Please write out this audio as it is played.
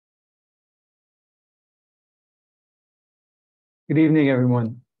Good evening,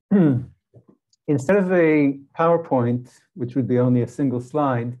 everyone. Instead of a PowerPoint, which would be only a single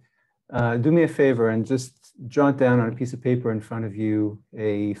slide, do me a favor and just jot down on a piece of paper in front of you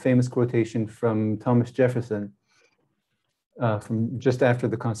a famous quotation from Thomas Jefferson from just after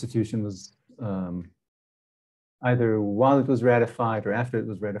the Constitution was, either while it was ratified or after it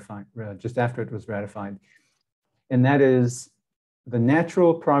was ratified, just after it was ratified. And that is, the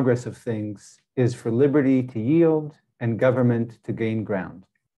natural progress of things is for liberty to yield and government to gain ground.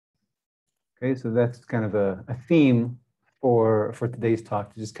 Okay, so that's kind of a theme for today's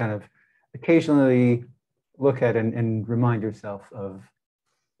talk, to just kind of occasionally look at and remind yourself of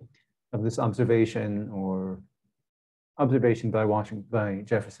this observation or observation by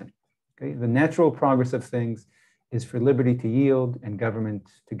Jefferson. Okay, the natural progress of things is for liberty to yield and government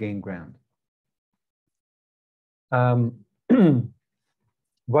to gain ground.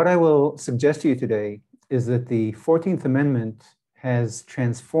 What I will suggest to you today is that the 14th Amendment has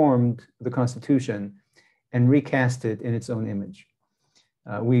transformed the Constitution and recast it in its own image.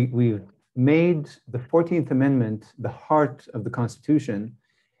 We've made the 14th Amendment the heart of the Constitution,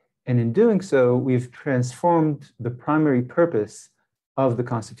 and in doing so, we've transformed the primary purpose of the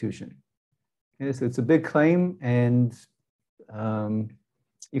Constitution. Okay, so it's a big claim, and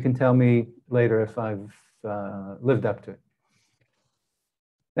you can tell me later if I've lived up to it.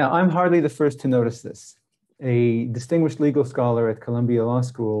 Now, I'm hardly the first to notice this. A distinguished legal scholar at Columbia Law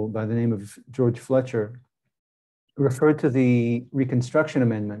School by the name of George Fletcher referred to the Reconstruction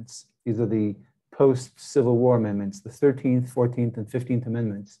Amendments. These are the post-Civil War amendments, the 13th, 14th, and 15th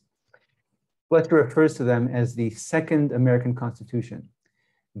Amendments. Fletcher refers to them as the Second American Constitution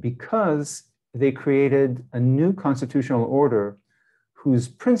because they created a new constitutional order whose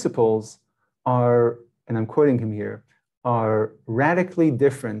principles are, and I'm quoting him here, are radically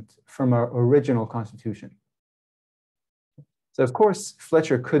different from our original Constitution. So of course,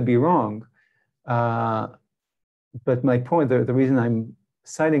 Fletcher could be wrong, but my point, the reason I'm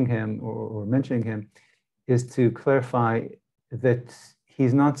citing him or mentioning him is to clarify that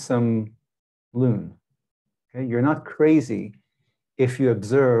he's not some loon. Okay? You're not crazy if you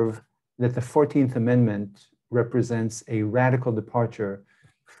observe that the 14th Amendment represents a radical departure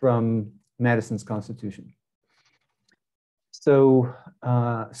from Madison's Constitution. So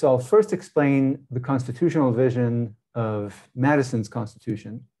I'll first explain the constitutional vision of Madison's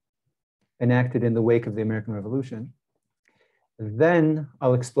Constitution, enacted in the wake of the American Revolution. Then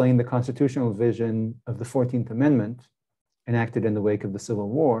I'll explain the constitutional vision of the 14th Amendment, enacted in the wake of the Civil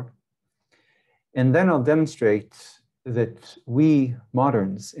War. And then I'll demonstrate that we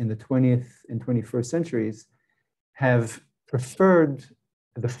moderns in the 20th and 21st centuries have preferred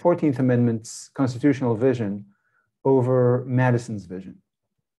the 14th Amendment's constitutional vision over Madison's vision.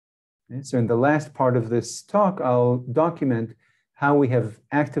 Okay, so in the last part of this talk, I'll document how we have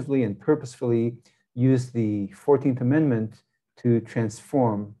actively and purposefully used the 14th Amendment to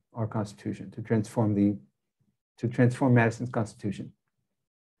transform our Constitution, to transform Madison's Constitution.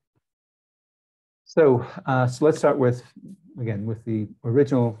 So let's start with the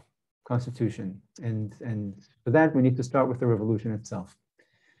original Constitution. And for that, we need to start with the Revolution itself.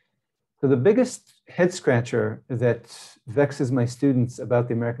 So the biggest head scratcher that vexes my students about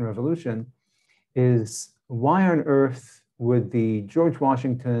the American Revolution is why on earth would the George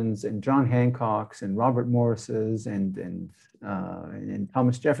Washingtons and John Hancocks and Robert Morrises and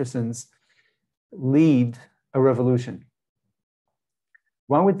Thomas Jeffersons lead a revolution?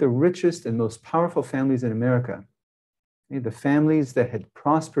 Why would the richest and most powerful families in America, the families that had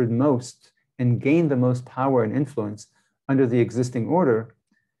prospered most and gained the most power and influence under the existing order,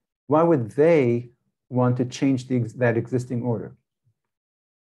 why would they want to change that existing order?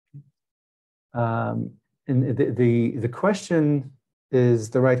 And the question is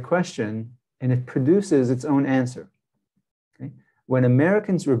the right question, and it produces its own answer. Okay? When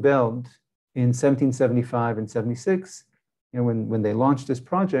Americans rebelled in 1775 and 76, when they launched this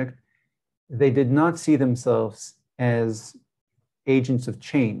project, they did not see themselves as agents of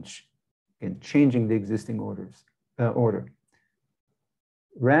change in changing the existing order.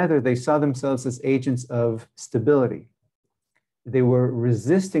 Rather, they saw themselves as agents of stability. They were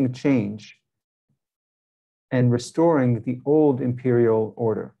resisting change and restoring the old imperial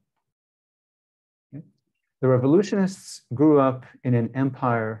order. Okay? The revolutionists grew up in an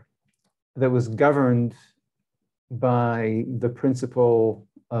empire that was governed by the principle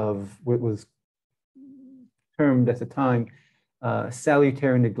of what was termed at the time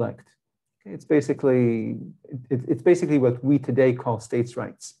salutary neglect. It's basically what we today call states'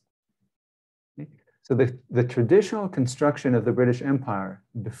 rights. Okay? So the traditional construction of the British Empire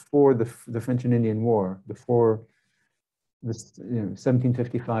before the French and Indian War, before this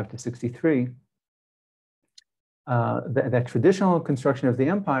 1755 to 63, that traditional construction of the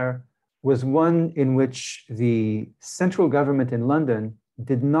empire was one in which the central government in London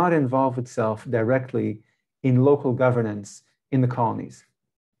did not involve itself directly in local governance in the colonies.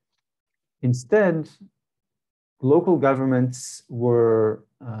 Instead, local governments were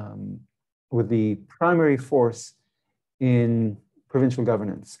the primary force in provincial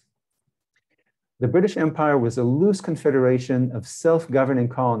governance. The British Empire was a loose confederation of self-governing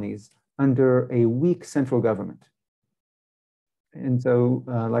colonies under a weak central government. And so,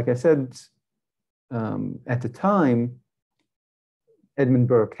 like I said, at the time, Edmund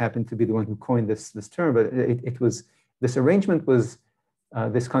Burke happened to be the one who coined this term, but this arrangement was,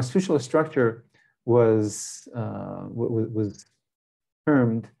 this constitutional structure was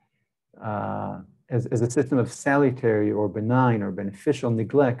termed as a system of salutary or benign or beneficial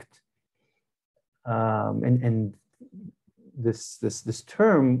neglect. And this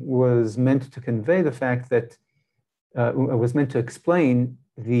term was meant to convey the fact that, was meant to explain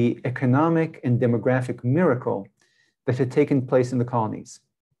the economic and demographic miracle that had taken place in the colonies.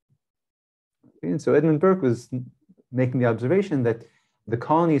 And so Edmund Burke was making the observation that the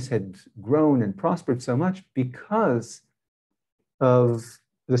colonies had grown and prospered so much because of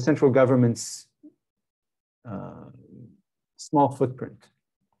the central government's small footprint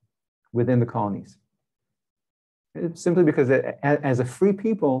within the colonies. It's simply because as a free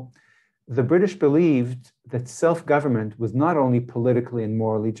people, the British believed that self-government was not only politically and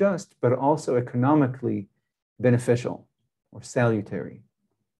morally just, but also economically beneficial or salutary,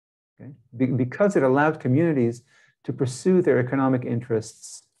 okay? Because it allowed communities to pursue their economic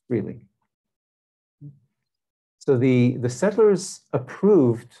interests freely. So the settlers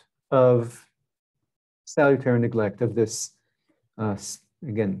approved of salutary neglect, of this,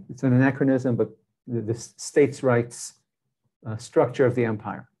 again, it's an anachronism, but the states' rights structure of the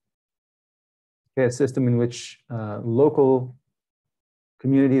empire. Okay, a system in which local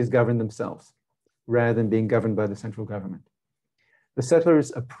communities govern themselves rather than being governed by the central government. The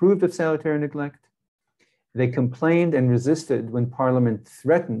settlers approved of salutary neglect. They complained and resisted when Parliament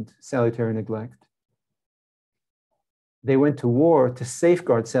threatened salutary neglect. They went to war to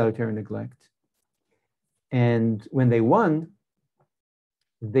safeguard salutary neglect. And when they won,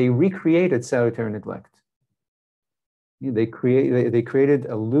 they recreated salutary neglect. They created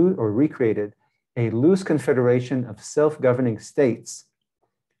recreated a loose confederation of self-governing states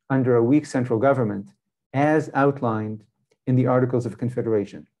under a weak central government, as outlined in the Articles of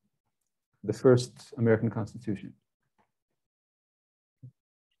Confederation, the first American Constitution.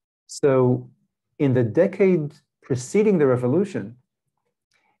 So in the decade preceding the Revolution,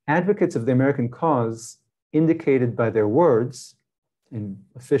 advocates of the American cause indicated by their words in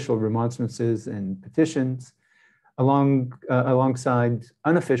official remonstrances and petitions, alongside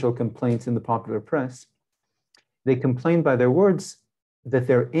unofficial complaints in the popular press, they complained by their words that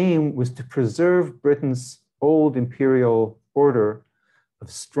their aim was to preserve Britain's old imperial order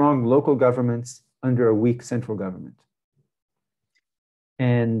of strong local governments under a weak central government.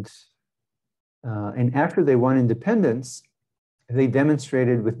 And after they won independence, they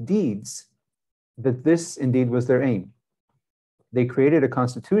demonstrated with deeds that this indeed was their aim. They created a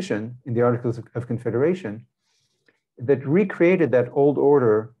constitution in the Articles of Confederation that recreated that old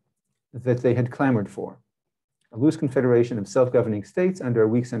order that they had clamored for, a loose confederation of self-governing states under a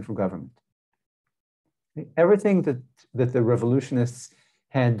weak central government. Everything that the revolutionists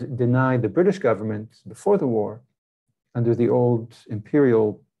had denied the British government before the war under the old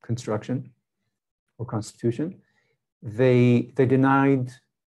imperial construction or constitution, they denied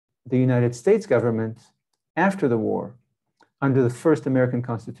the United States government after the war under the first American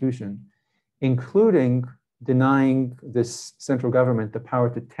Constitution, including denying this central government the power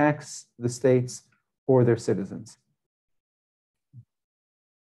to tax the states or their citizens.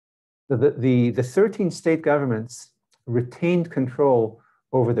 The 13 state governments retained control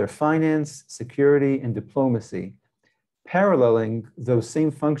over their finance, security, and diplomacy, paralleling those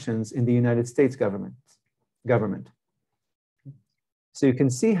same functions in the United States government. So you can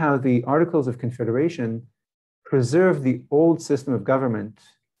see how the Articles of Confederation preserve the old system of government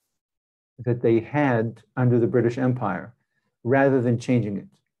that they had under the British Empire, rather than changing it.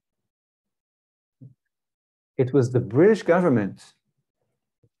 It was the British government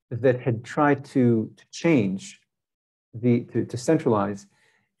that had tried to change, to centralize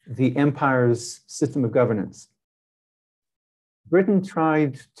the empire's system of governance. Britain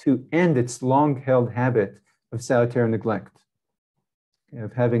tried to end its long-held habit of salutary neglect,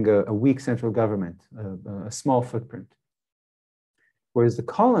 of having a weak central government, a small footprint. Whereas the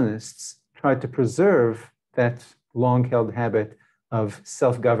colonists tried to preserve that long-held habit of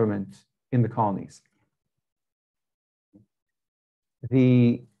self-government in the colonies.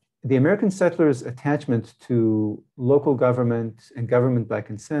 The American settlers' attachment to local government and government by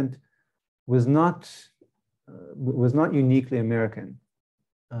consent was not uniquely American.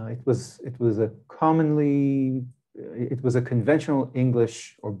 It was a conventional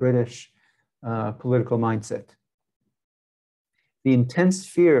English or British political mindset. The intense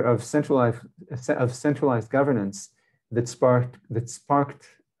fear of centralized governance that sparked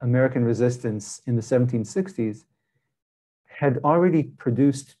American resistance in the 1760s had already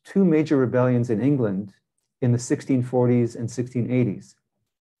produced two major rebellions in England in the 1640s and 1680s.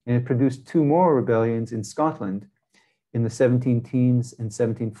 And it produced two more rebellions in Scotland in the 17-teens and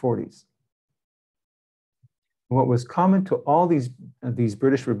 1740s. What was common to all these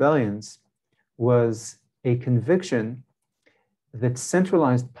British rebellions was a conviction that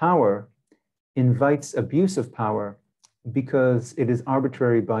centralized power invites abuse of power because it is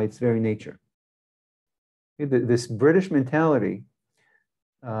arbitrary by its very nature. This British mentality,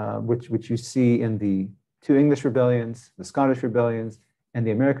 which you see in the two English rebellions, the Scottish rebellions, and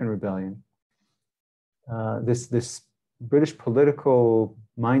the American rebellion, this British political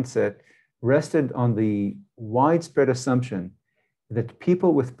mindset rested on the widespread assumption that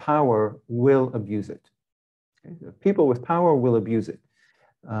people with power will abuse it. Okay? People with power will abuse it.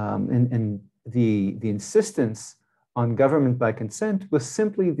 And the insistence on government by consent was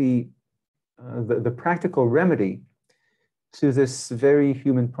simply the practical remedy to this very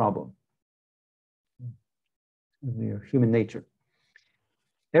human problem, human nature.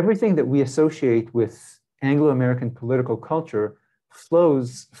 Everything that we associate with Anglo-American political culture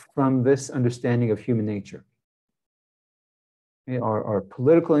flows from this understanding of human nature. Our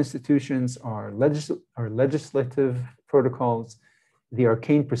political institutions, our legislative protocols, the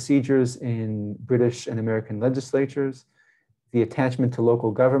arcane procedures in British and American legislatures, the attachment to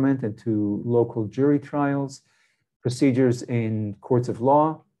local government and to local jury trials, procedures in courts of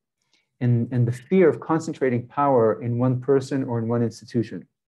law, and the fear of concentrating power in one person or in one institution.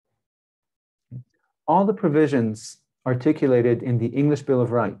 All the provisions articulated in the English Bill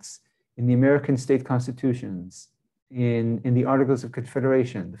of Rights, in the American state constitutions, in the Articles of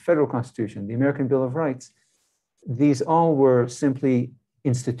Confederation, the Federal Constitution, the American Bill of Rights, these all were simply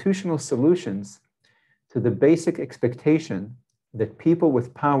institutional solutions to the basic expectation that people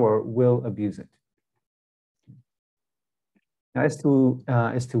with power will abuse it. Now, as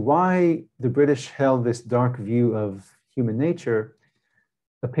to why the British held this dark view of human nature,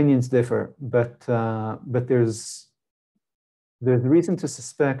 opinions differ, but there's reason to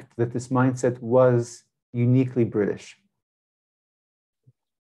suspect that this mindset was uniquely British.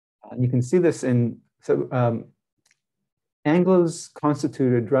 You can see this Anglos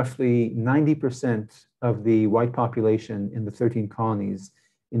constituted roughly 90% of the white population in the 13 colonies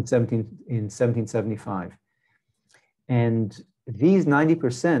in 1775. And these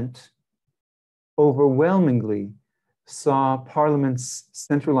 90% overwhelmingly saw parliaments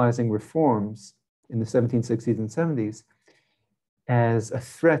centralizing reforms in the 1760s and 70s as a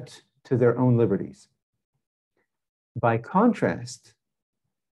threat to their own liberties. By contrast,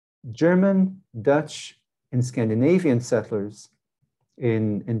 German, Dutch, and Scandinavian settlers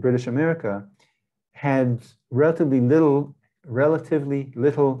in British America had relatively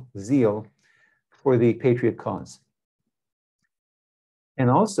little zeal for the patriot cause. And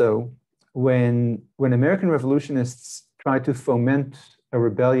also, when American revolutionists tried to foment a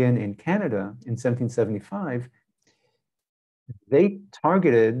rebellion in Canada in 1775, they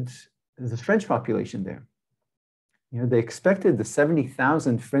targeted the French population there. They expected the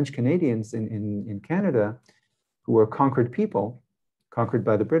 70,000 French Canadians in Canada, who were conquered people, conquered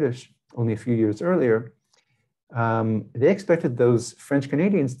by the British only a few years earlier. They expected those French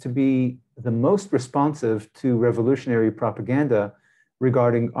Canadians to be the most responsive to revolutionary propaganda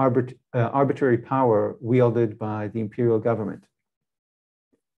regarding arbitrary power wielded by the imperial government.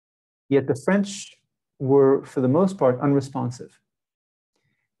 Yet the French were, for the most part, unresponsive.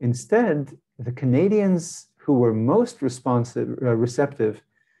 Instead, the Canadians who were most receptive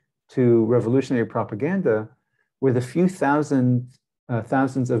to revolutionary propaganda were the few thousands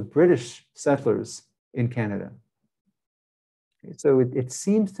of British settlers in Canada. So it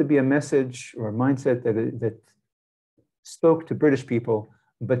seems to be a message or a mindset that spoke to British people,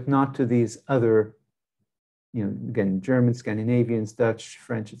 but not to these other, again, Germans, Scandinavians, Dutch,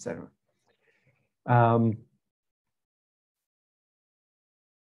 French, etc.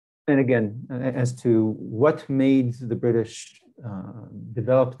 And again, as to what made the British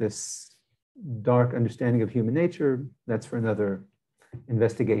develop this dark understanding of human nature, that's for another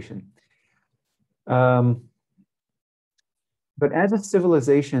investigation. But as a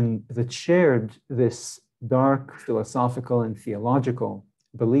civilization that shared this dark philosophical and theological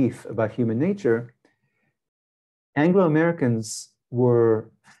belief about human nature, Anglo-Americans were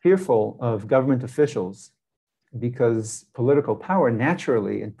fearful of government officials because political power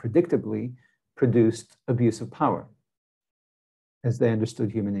naturally and predictably produced abuse of power, as they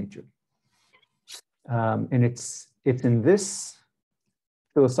understood human nature. And it's in this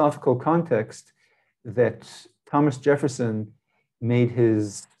philosophical context that Thomas Jefferson made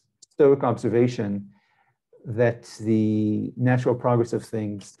his Stoic observation that the natural progress of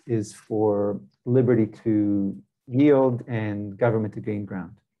things is for liberty to yield and government to gain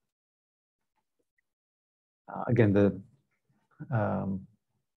ground. Again,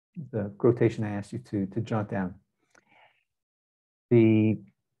 the quotation I asked you to jot down. And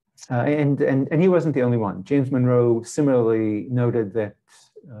he wasn't the only one. James Monroe similarly noted that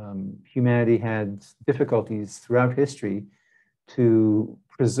humanity had difficulties throughout history to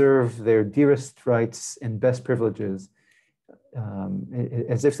preserve their dearest rights and best privileges,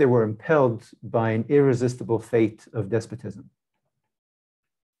 as if they were impelled by an irresistible fate of despotism.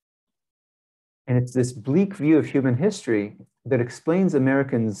 And it's this bleak view of human history that explains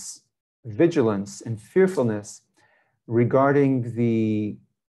Americans' vigilance and fearfulness regarding the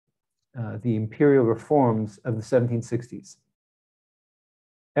imperial reforms of the 1760s.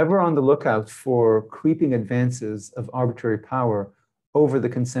 Ever on the lookout for creeping advances of arbitrary power over the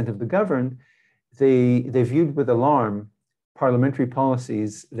consent of the governed, they viewed with alarm parliamentary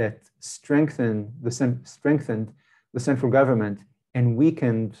policies that strengthened the central government and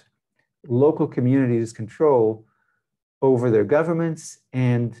weakened local communities' control over their governments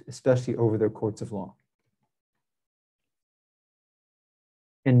and especially over their courts of law.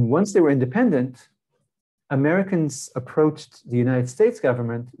 And once they were independent, Americans approached the United States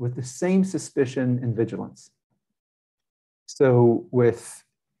government with the same suspicion and vigilance. So with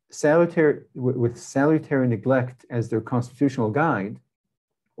salutary neglect as their constitutional guide,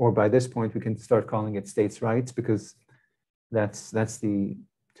 or by this point we can start calling it states' rights because that's the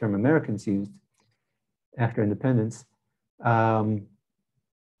term Americans used after independence.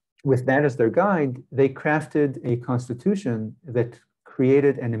 With that as their guide, they crafted a constitution that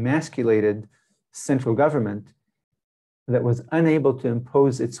created an emasculated central government that was unable to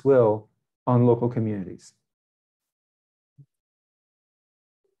impose its will on local communities.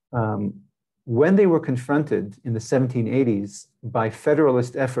 When they were confronted in the 1780s by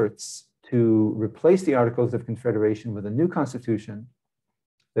Federalist efforts to replace the Articles of Confederation with a new constitution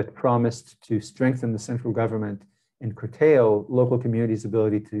that promised to strengthen the central government and curtail local communities'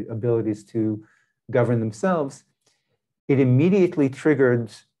 abilities to govern themselves, it immediately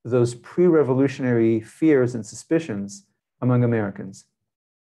triggered those pre-revolutionary fears and suspicions among Americans.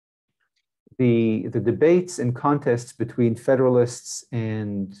 The debates and contests between Federalists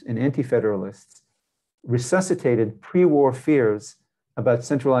and Anti-Federalists resuscitated pre-war fears about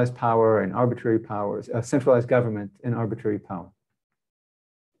centralized power and arbitrary powers, centralized government and arbitrary power.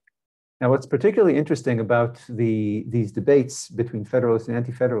 Now, what's particularly interesting about these debates between Federalists and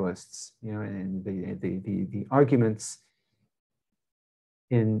Anti-Federalists, and the arguments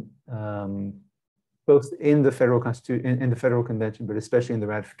in both in the federal constitution, in the federal convention, but especially in the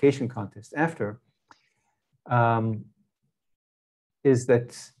ratification contest after, is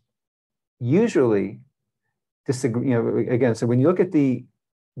that usually disagree. Again, so when you look at the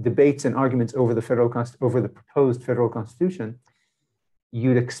debates and arguments over the proposed federal constitution,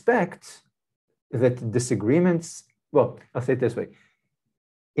 you'd expect that disagreements. Well, I'll say it this way: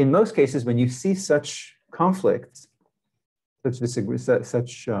 in most cases, when you see such conflicts,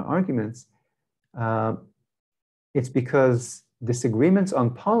 such arguments, it's because disagreements on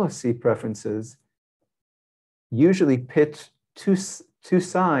policy preferences usually pit two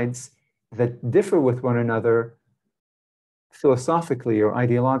sides that differ with one another philosophically or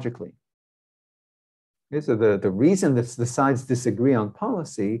ideologically. Okay, so the reason that the sides disagree on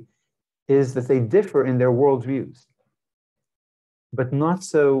policy is that they differ in their worldviews, but not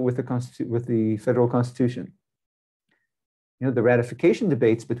so with the federal constitution. The ratification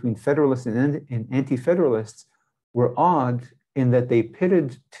debates between Federalists and Anti-Federalists were odd in that they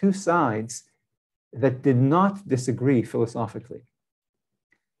pitted two sides that did not disagree philosophically.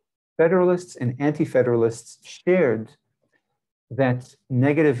 Federalists and Anti-Federalists shared that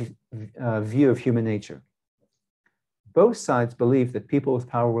negative view of human nature. Both sides believed that people with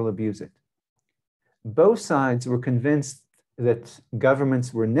power will abuse it. Both sides were convinced that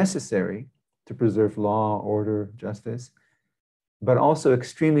governments were necessary to preserve law, order, justice, but also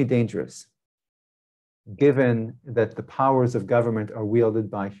extremely dangerous, given that the powers of government are wielded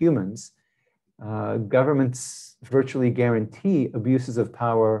by humans, Governments virtually guarantee abuses of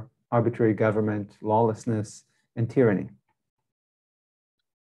power, arbitrary government, lawlessness, and tyranny.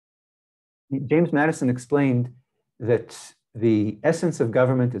 James Madison explained that the essence of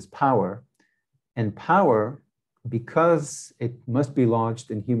government is power, and power, because it must be lodged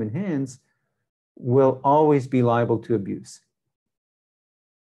in human hands, will always be liable to abuse.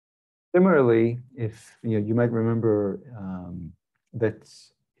 Similarly, if you might remember that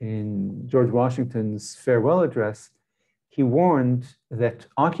in George Washington's farewell address, he warned that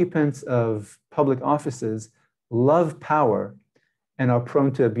occupants of public offices love power and are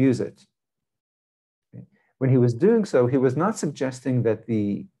prone to abuse it. When he was doing so, he was not suggesting that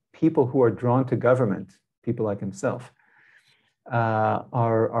the people who are drawn to government, people like himself,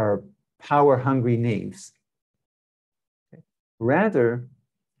 are power-hungry knaves. Rather,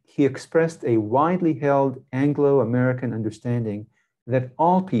 he expressed a widely held Anglo-American understanding that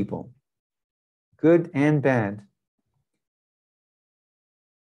all people, good and bad,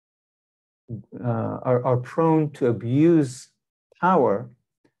 are prone to abuse power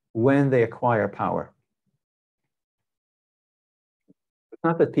when they acquire power. It's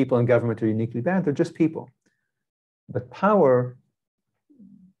not that people in government are uniquely bad, they're just people. But power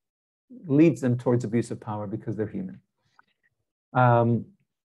leads them towards abuse of power because they're human.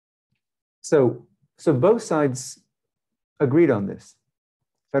 So both sides agreed on this,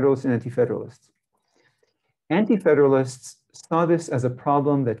 Federalists and Anti-Federalists. Anti-Federalists saw this as a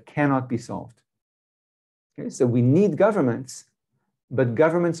problem that cannot be solved. Okay, so we need governments, but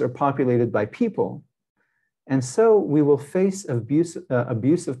governments are populated by people, and so we will face abuse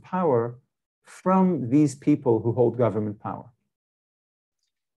of power from these people who hold government power.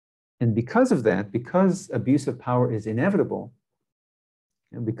 And because of that, because abuse of power is inevitable,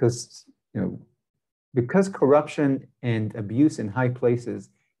 and because corruption and abuse in high places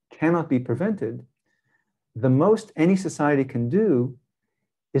cannot be prevented, the most any society can do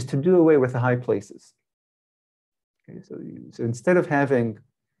is to do away with the high places. Okay, so instead of having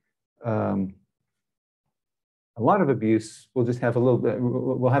a lot of abuse, we'll just have a little bit,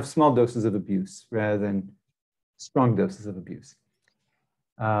 we'll have small doses of abuse rather than strong doses of abuse.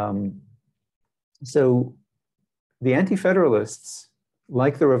 So the Anti-Federalists,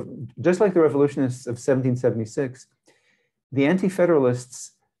 just like the revolutionists of 1776, the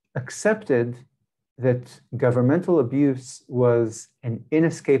Anti-Federalists accepted that governmental abuse was an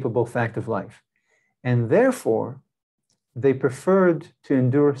inescapable fact of life. And therefore, they preferred to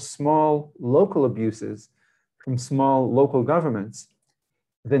endure small local abuses from small local governments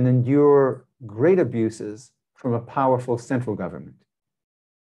than endure great abuses from a powerful central government.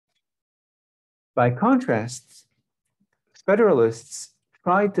 By contrast, Federalists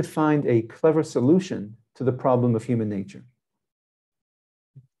tried to find a clever solution to the problem of human nature.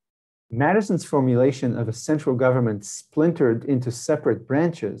 Madison's formulation of a central government splintered into separate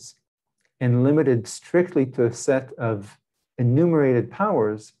branches and limited strictly to a set of enumerated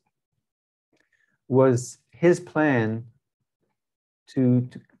powers was his plan to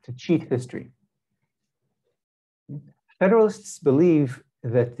cheat history. Federalists believe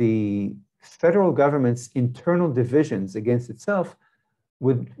that the federal government's internal divisions against itself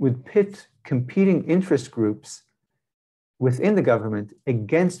would pit competing interest groups within the government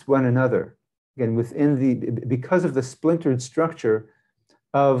against one another, again, because of the splintered structure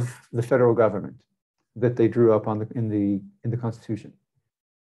of the federal government that they drew up in the Constitution.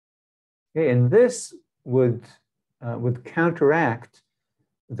 Okay, and this would counteract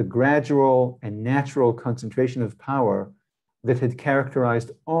the gradual and natural concentration of power that had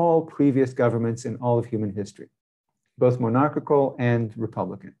characterized all previous governments in all of human history, both monarchical and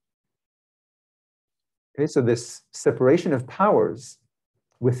republican. Okay, so this separation of powers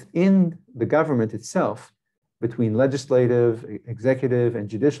within the government itself, between legislative, executive, and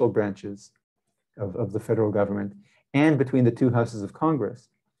judicial branches of the federal government, and between the two houses of Congress,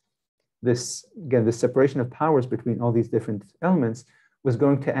 this separation of powers between all these different elements was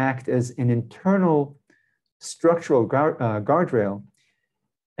going to act as an internal structural guardrail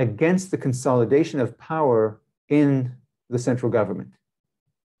against the consolidation of power in the central government,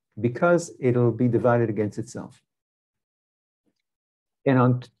 because it'll be divided against itself.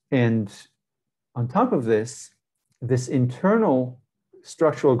 And on top of this, this internal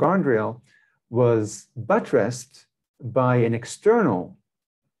structural guardrail was buttressed by an external,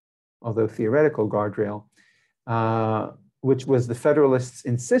 although theoretical, guardrail, which was the Federalists'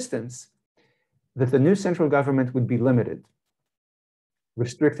 insistence that the new central government would be limited,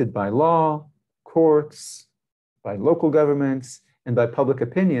 restricted by law, courts, by local governments, and by public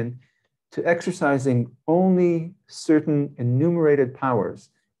opinion, to exercising only certain enumerated powers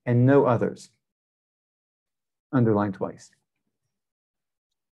and no others. underlined twice.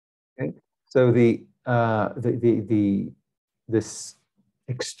 Okay, so this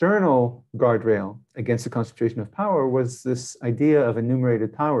external guardrail against the concentration of power was this idea of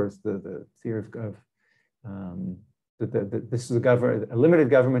enumerated powers, the theory of this is a limited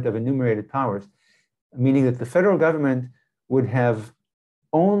government of enumerated powers, meaning that the federal government would have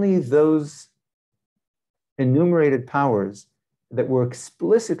only those enumerated powers that were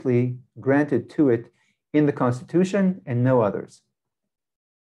explicitly granted to it in the Constitution and no others.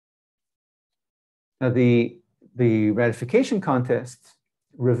 Now, the ratification contest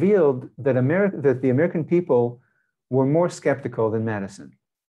revealed that the American people were more skeptical than Madison.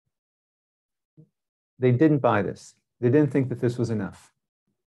 They didn't buy this. They didn't think that this was enough.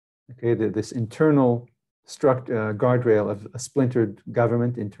 Okay, this internal guardrail of a splintered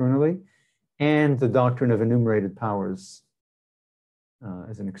government internally, and the doctrine of enumerated powers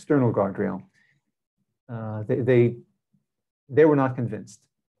as an external guardrail. They were not convinced.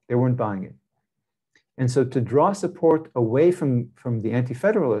 They weren't buying it. And so to draw support away from the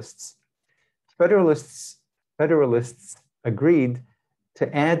anti-federalists, Federalists agreed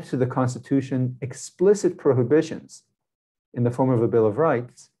to add to the Constitution explicit prohibitions in the form of a Bill of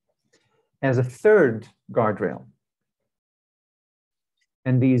Rights as a third guardrail.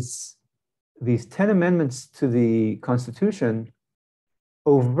 And these 10 amendments to the Constitution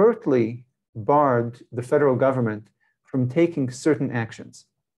overtly barred the federal government from taking certain actions.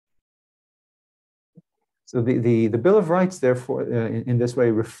 So the Bill of Rights, therefore, in this way,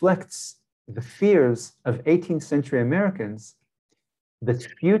 reflects the fears of 18th century Americans that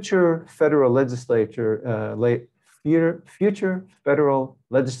future federal legislators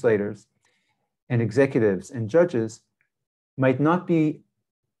and executives and judges might not be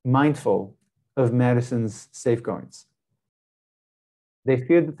mindful of Madison's safeguards. They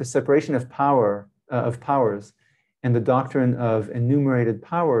feared that the separation of powers and the doctrine of enumerated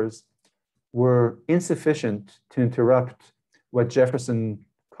powers were insufficient to interrupt what Jefferson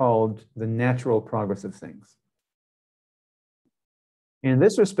called the natural progress of things. In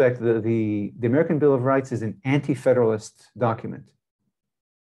this respect, the American Bill of Rights is an anti-federalist document.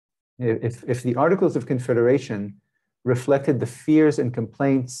 If the Articles of Confederation reflected the fears and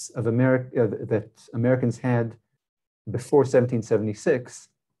complaints of that Americans had before 1776,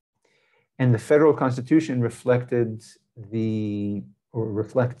 and the federal Constitution reflects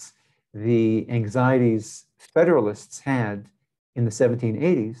the anxieties Federalists had in the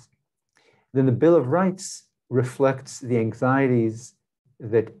 1780s, then the Bill of Rights reflects the anxieties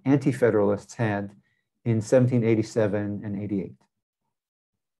that anti-federalists had in 1787 and 88.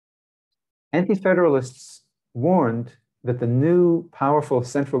 Anti-federalists warned that the new powerful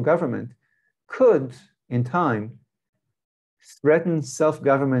central government could, in time, threaten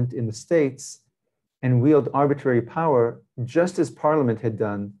self-government in the states and wield arbitrary power just as Parliament had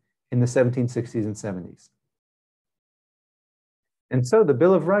done in the 1760s and 70s. And so the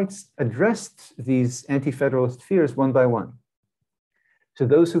Bill of Rights addressed these anti-federalist fears one by one. To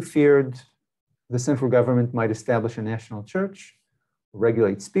those who feared the central government might establish a national church,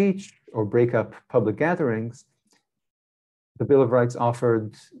 regulate speech, or break up public gatherings, the Bill of Rights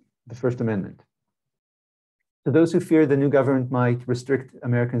offered the First Amendment. To those who feared the new government might restrict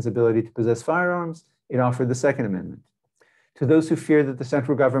Americans' ability to possess firearms, it offered the Second Amendment. To those who feared that the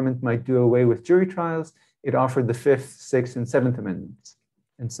central government might do away with jury trials, it offered the Fifth, Sixth, and Seventh Amendments,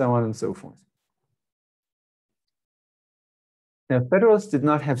 and so on and so forth. Now, Federalists did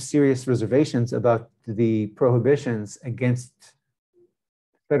not have serious reservations about the prohibitions against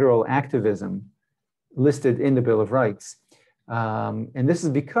federal activism listed in the Bill of Rights. And this is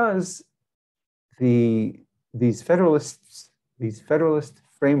because these Federalist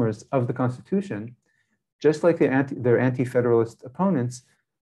framers of the Constitution, just like their anti-federalist opponents,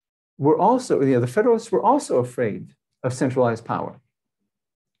 were also, the Federalists were also afraid of centralized power.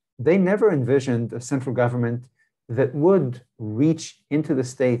 They never envisioned a central government that would reach into the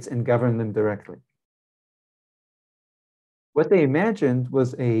states and govern them directly. What they imagined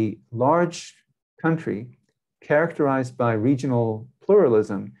was a large country characterized by regional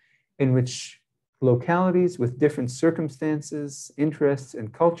pluralism in which localities with different circumstances, interests,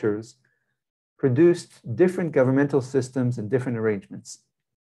 and cultures produced different governmental systems and different arrangements.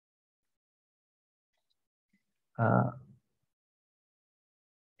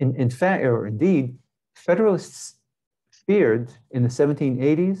 In fact, or indeed, Federalists feared in the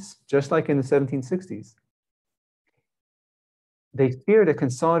 1780s, just like in the 1760s, they feared a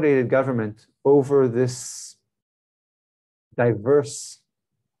consolidated government over this diverse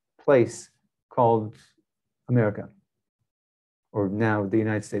place called America, or now the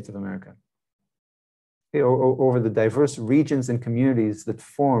United States of America. over the diverse regions and communities that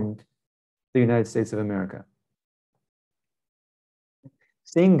formed the United States of America.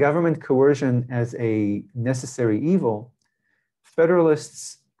 Seeing government coercion as a necessary evil,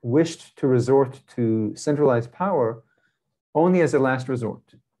 Federalists wished to resort to centralized power only as a last resort,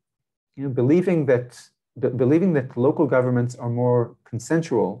 believing that local governments are more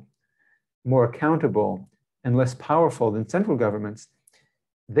consensual, more accountable, and less powerful than central governments.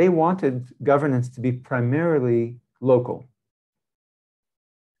 They wanted governance to be primarily local.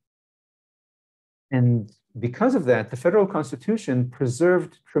 And because of that, the federal constitution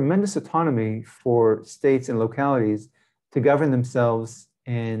preserved tremendous autonomy for states and localities to govern themselves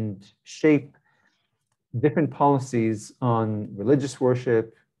and shape different policies on religious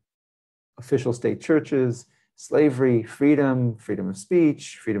worship, official state churches, slavery, freedom of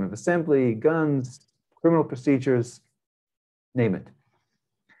speech, freedom of assembly, guns, criminal procedures, name it.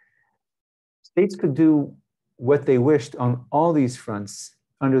 States could do what they wished on all these fronts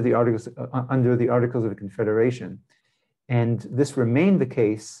under the Articles of Confederation, and this remained the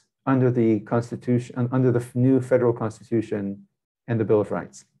case under the Constitution, under the new federal Constitution and the Bill of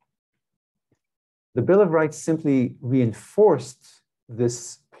Rights. The Bill of Rights simply reinforced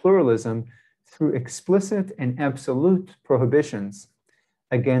this pluralism through explicit and absolute prohibitions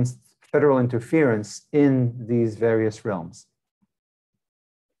against federal interference in these various realms.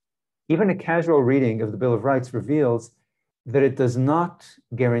 Even a casual reading of the Bill of Rights reveals that it does not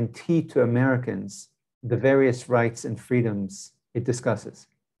guarantee to Americans the various rights and freedoms it discusses.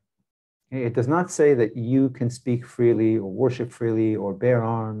 It does not say that you can speak freely or worship freely or bear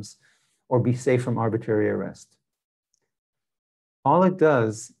arms or be safe from arbitrary arrest. All it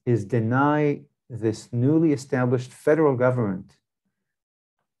does is deny this newly established federal government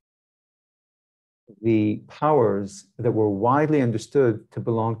the powers that were widely understood to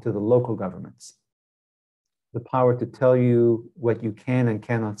belong to the local governments. The power to tell you what you can and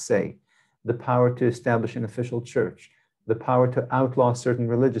cannot say, the power to establish an official church, the power to outlaw certain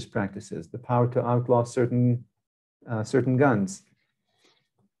religious practices, the power to outlaw certain guns.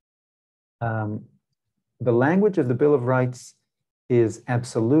 The language of the Bill of Rights is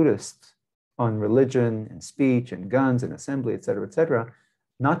absolutist on religion and speech and guns and assembly, et cetera,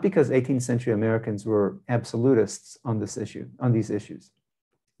 not because 18th century Americans were absolutists on this issue, on these issues.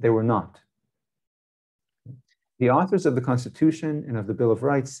 They were not. The authors of the Constitution and of the Bill of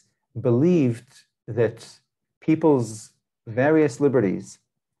Rights believed that people's various liberties,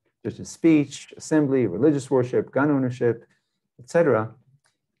 such as speech, assembly, religious worship, gun ownership, etc.,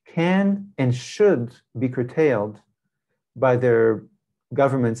 can and should be curtailed by their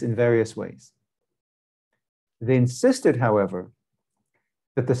governments in various ways. They insisted, however,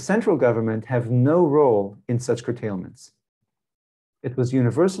 that the central government have no role in such curtailments. It was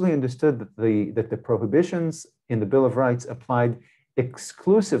universally understood that the prohibitions in the Bill of Rights applied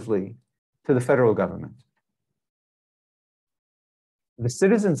exclusively to the federal government. The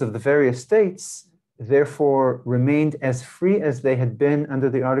citizens of the various states, therefore, remained as free as they had been under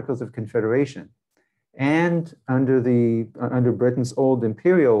the Articles of Confederation and under Britain's old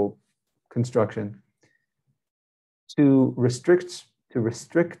imperial construction to restrict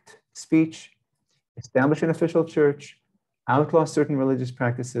speech, establish an official church, outlaw certain religious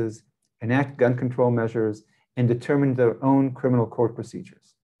practices, enact gun control measures, and determine their own criminal court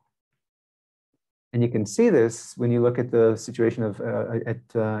procedures. And you can see this when you look at the situation of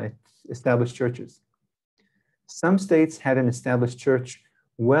at established churches. Some states had an established church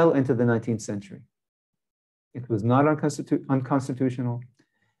well into the 19th century. It was not unconstitutional.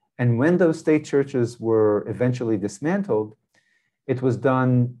 And when those state churches were eventually dismantled, it was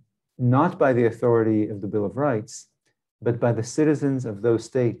done not by the authority of the Bill of Rights, but by the citizens of those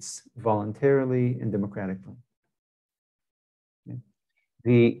states voluntarily and democratically.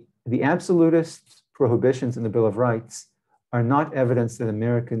 The absolutist prohibitions in the Bill of Rights are not evidence that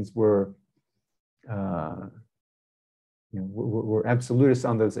Americans were absolutists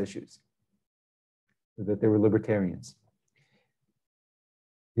on those issues, that they were libertarians.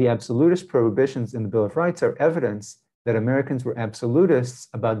 The absolutist prohibitions in the Bill of Rights are evidence that Americans were absolutists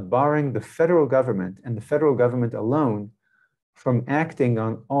about barring the federal government and the federal government alone from acting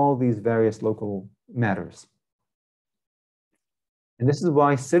on all these various local matters. And this is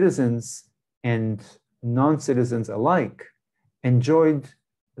why citizens and non-citizens alike enjoyed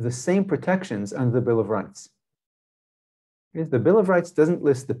the same protections under the Bill of Rights. The Bill of Rights doesn't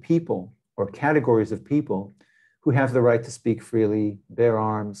list the people or categories of people who have the right to speak freely, bear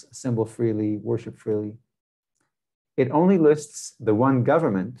arms, assemble freely, worship freely. It only lists the one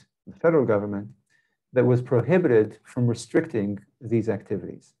government, the federal government, that was prohibited from restricting these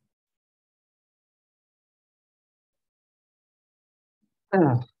activities.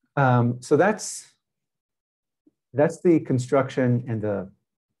 So that's the construction and the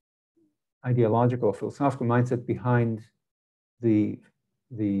ideological, philosophical mindset behind the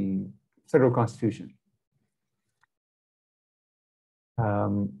federal constitution.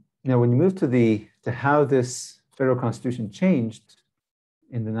 Now, when you move to how this federal constitution changed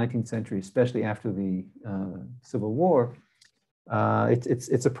in the 19th century, especially after the Civil War,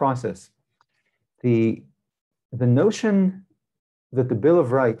 it's a process. The notion that the Bill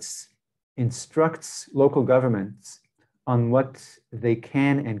of Rights instructs local governments on what they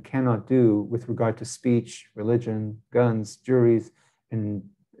can and cannot do with regard to speech, religion, guns, juries, and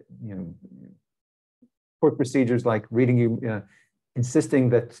court procedures like reading you, insisting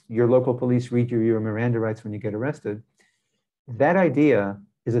that your local police read you your Miranda rights when you get arrested. That idea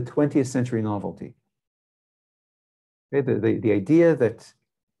is a 20th century novelty. Okay? The idea that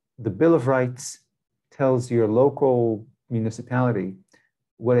the Bill of Rights tells your local municipality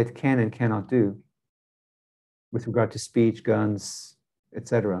what it can and cannot do with regard to speech, guns,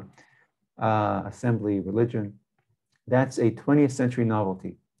 etc., assembly, religion. That's a 20th century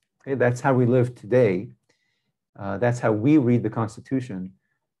novelty. Okay? That's how we live today. That's how we read the Constitution.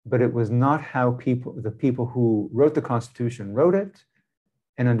 But it was not how the people who wrote the Constitution wrote it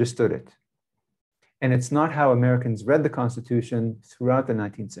and understood it. And it's not how Americans read the Constitution throughout the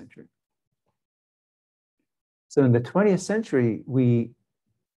 19th century. So in the 20th century, we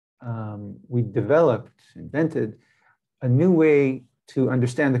invented a new way to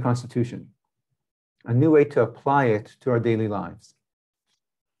understand the Constitution, a new way to apply it to our daily lives.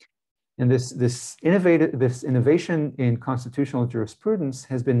 And this innovation in constitutional jurisprudence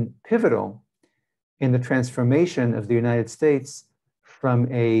has been pivotal in the transformation of the United States from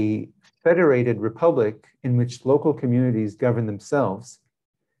a federated republic in which local communities govern themselves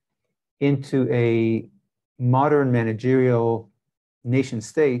into a modern managerial nation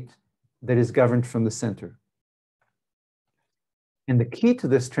state that is governed from the center. And the key to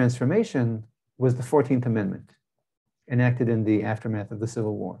this transformation was the 14th Amendment, enacted in the aftermath of the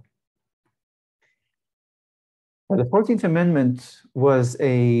Civil War. The 14th Amendment was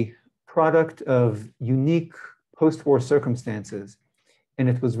a product of unique post-war circumstances, and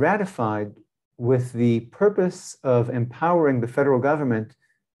it was ratified with the purpose of empowering the federal government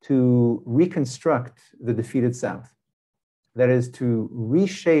to reconstruct the defeated South. That is, to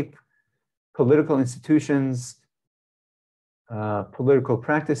reshape political institutions, political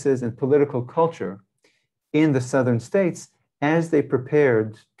practices, and political culture in the southern states as they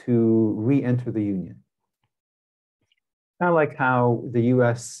prepared to re-enter the Union. Kind of like how the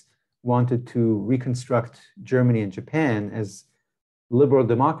US wanted to reconstruct Germany and Japan as liberal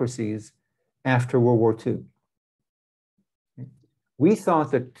democracies after World War II. We thought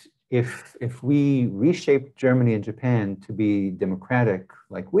that if we reshaped Germany and Japan to be democratic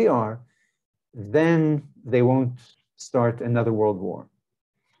like we are, then they won't start another world war.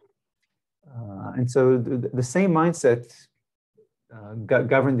 And so the same mindset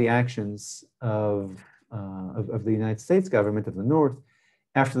governed the actions of the United States government of the North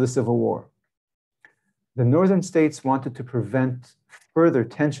after the Civil War. The northern states wanted to prevent further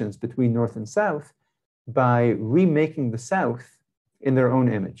tensions between North and South by remaking the South in their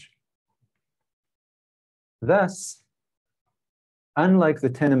own image. Thus, unlike the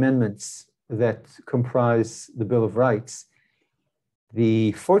 10 amendments that comprise the Bill of Rights,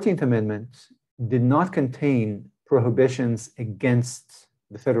 the 14th Amendment did not contain prohibitions against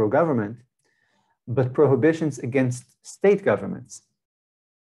the federal government, but prohibitions against state governments.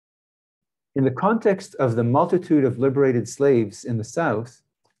 In the context of the multitude of liberated slaves in the South,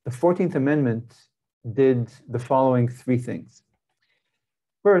 the 14th Amendment did the following three things.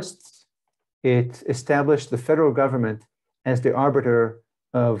 First, it established the federal government as the arbiter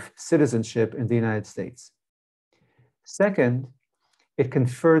of citizenship in the United States. Second, it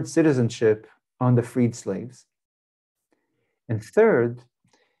conferred citizenship on the freed slaves. And third,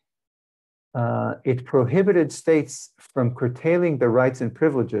 it prohibited states from curtailing the rights and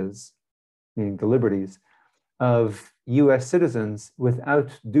privileges, meaning the liberties, of US citizens without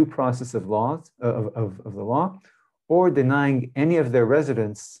due process of the law, or denying any of their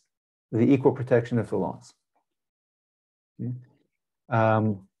residents the equal protection of the laws. Okay.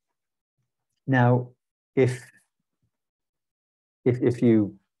 Now, if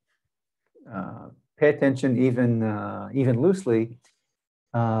you pay attention even loosely,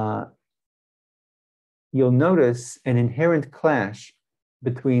 you'll notice an inherent clash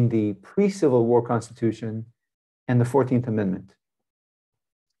between the pre-Civil War Constitution and the 14th Amendment.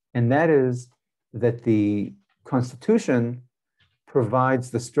 And that is that the Constitution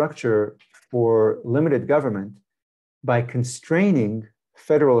provides the structure for limited government by constraining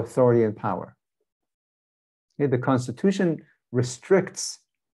federal authority and power. Okay, the Constitution restricts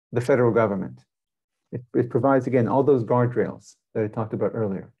the federal government. It provides, again, all those guardrails that I talked about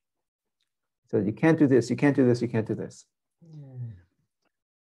earlier. So you can't do this, you can't do this, you can't do this.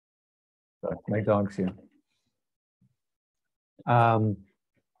 Sorry, my dog's here.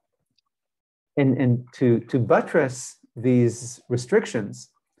 And to buttress these restrictions,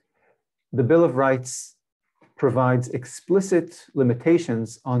 the Bill of Rights provides explicit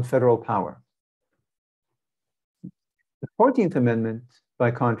limitations on federal power. The 14th Amendment,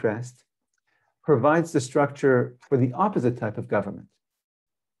 by contrast, provides the structure for the opposite type of government.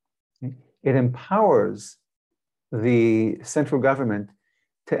 It empowers the central government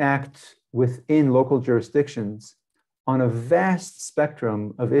to act within local jurisdictions on a vast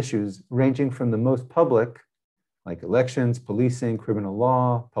spectrum of issues, ranging from the most public, like elections, policing, criminal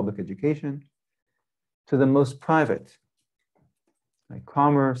law, public education, to the most private, like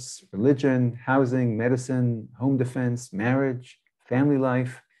commerce, religion, housing, medicine, home defense, marriage, family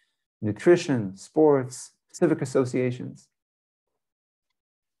life, nutrition, sports, civic associations.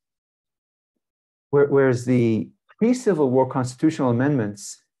 Whereas the pre-Civil War constitutional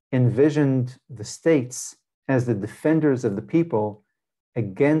amendments envisioned the states as the defenders of the people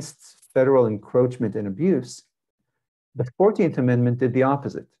against federal encroachment and abuse, the 14th Amendment did the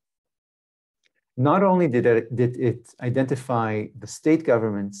opposite. Not only did it identify the state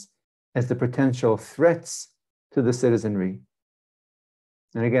governments as the potential threats to the citizenry,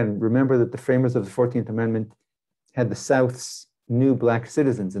 and again, remember that the framers of the 14th Amendment had the South's new Black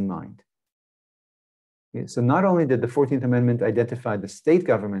citizens in mind. Okay, so not only did the 14th Amendment identify the state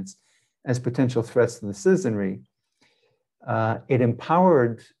governments as potential threats to the citizenry, it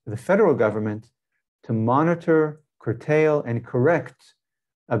empowered the federal government to monitor, curtail, and correct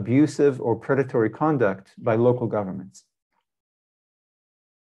abusive or predatory conduct by local governments.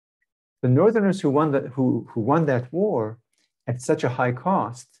 The Northerners who won that war at such a high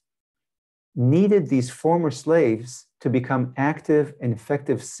cost needed these former slaves to become active and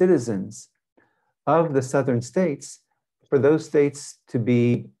effective citizens of the Southern states for those states to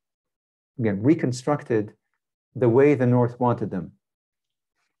be, again, reconstructed the way the North wanted them.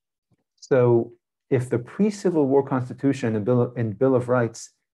 So if the pre-Civil War Constitution and Bill of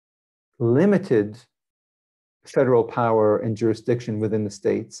Rights limited federal power and jurisdiction within the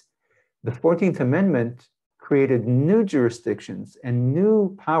states, the 14th Amendment created new jurisdictions and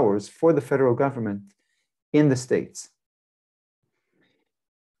new powers for the federal government in the states.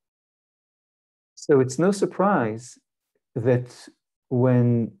 So it's no surprise that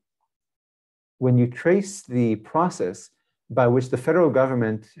when you trace the process by which the federal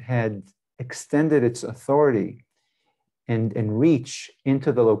government had extended its authority and reach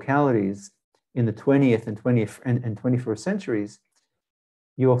into the localities in the 20th and 21st centuries,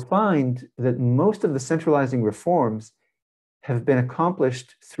 you'll find that most of the centralizing reforms have been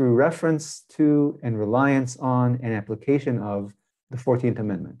accomplished through reference to and reliance on and application of the 14th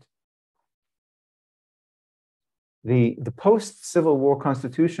Amendment. The post-Civil War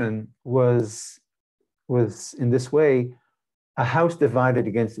Constitution was in this way a house divided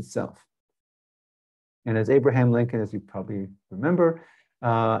against itself. And as Abraham Lincoln, as you probably remember,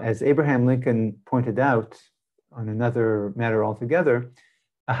 as Abraham Lincoln pointed out on another matter altogether,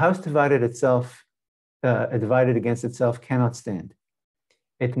 a house divided against itself cannot stand.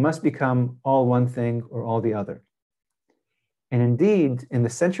 It must become all one thing or all the other. And indeed, in the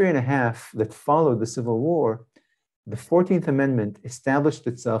century and a half that followed the Civil War, the 14th Amendment established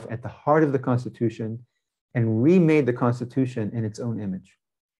itself at the heart of the Constitution and remade the Constitution in its own image.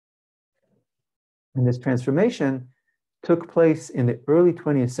 And this transformation took place in the early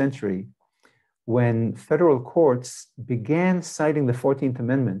 20th century when federal courts began citing the 14th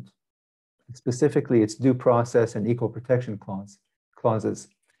Amendment, specifically its due process and equal protection clauses.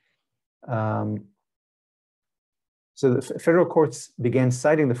 So the federal courts began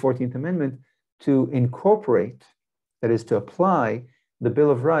citing the 14th Amendment to incorporate, that is, to apply the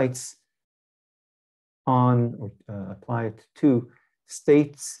Bill of Rights on, or apply it to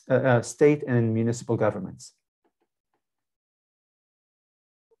state and municipal governments.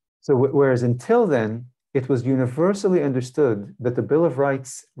 So whereas until then, it was universally understood that the Bill of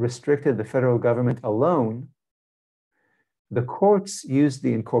Rights restricted the federal government alone, the courts used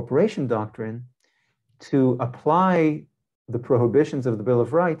the incorporation doctrine to apply the prohibitions of the Bill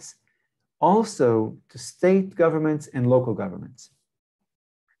of Rights also to state governments and local governments.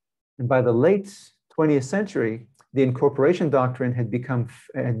 And by the late 20th century, the incorporation doctrine had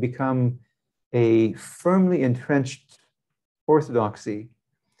become a firmly entrenched orthodoxy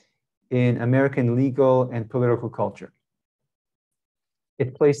in American legal and political culture.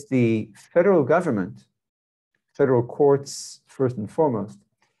 it placed the federal government, federal courts first and foremost,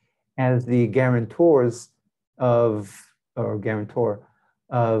 as the guarantors of, or guarantor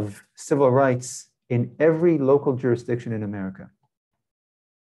of civil rights in every local jurisdiction in America.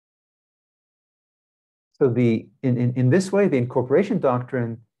 So in this way, the incorporation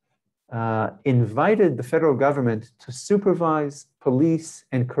doctrine invited the federal government to supervise, police,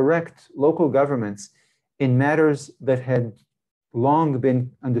 and correct local governments in matters that had long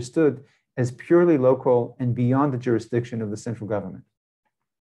been understood as purely local and beyond the jurisdiction of the central government.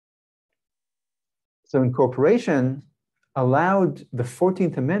 So incorporation allowed the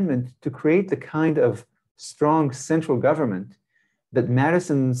 14th Amendment to create the kind of strong central government that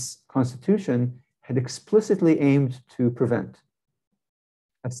Madison's Constitution had explicitly aimed to prevent.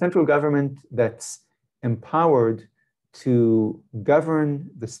 A central government that's empowered to govern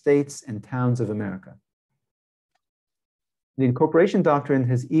the states and towns of America. The incorporation doctrine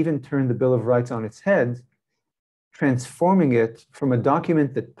has even turned the Bill of Rights on its head, transforming it from a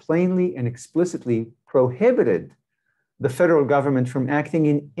document that plainly and explicitly prohibited the federal government from acting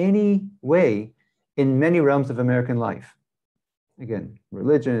in any way in many realms of American life. Again,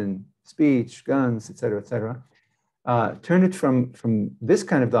 religion, speech, guns, et cetera, turned it from this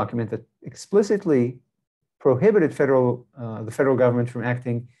kind of document that explicitly prohibited the federal government from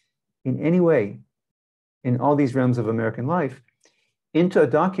acting in any way in all these realms of American life into a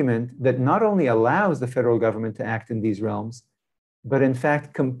document that not only allows the federal government to act in these realms, but in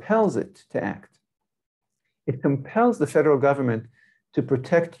fact compels it to act. It compels the federal government to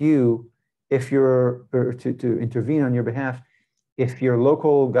protect you if you're, or to intervene on your behalf if your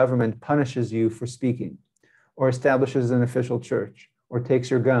local government punishes you for speaking, or establishes an official church, or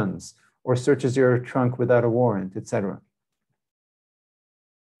takes your guns, or searches your trunk without a warrant, etc.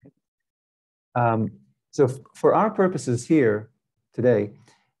 So for our purposes here today,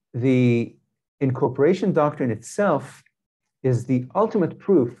 the incorporation doctrine itself is the ultimate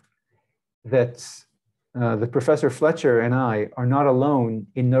proof that Professor Fletcher and I are not alone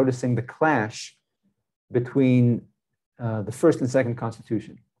in noticing the clash between the first and second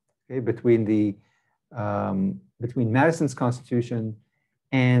Constitution, okay? Between Madison's Constitution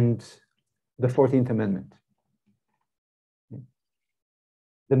and the 14th Amendment.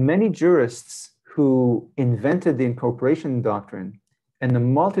 The many jurists who invented the incorporation doctrine and the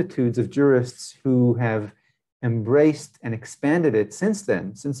multitudes of jurists who have embraced and expanded it since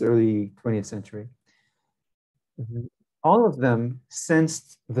then, since the early 20th century, all of them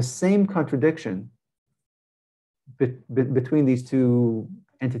sensed the same contradiction between these two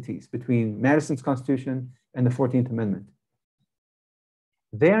entities, between Madison's Constitution and the 14th Amendment.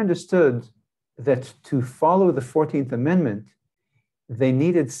 They understood that to follow the 14th Amendment, they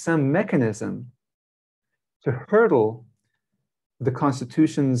needed some mechanism to hurdle the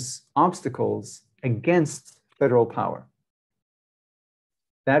Constitution's obstacles against federal power.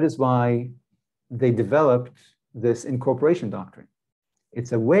 That is why they developed this incorporation doctrine.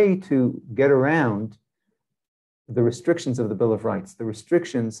 It's a way to get around the restrictions of the Bill of Rights, the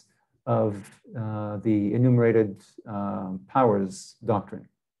restrictions of the enumerated powers doctrine.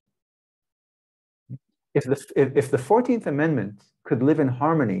 If the 14th Amendment could live in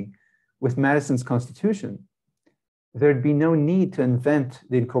harmony with Madison's Constitution, there'd be no need to invent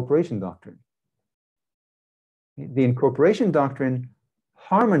the incorporation doctrine. The incorporation doctrine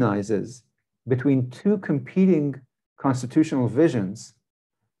harmonizes between two competing constitutional visions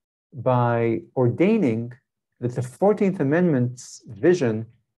by ordaining that the 14th Amendment's vision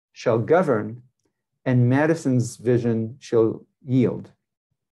shall govern and Madison's vision shall yield.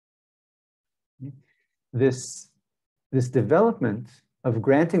 This development of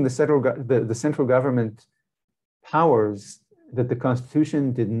granting the central government powers that the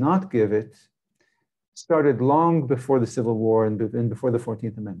Constitution did not give it started long before the Civil War and before the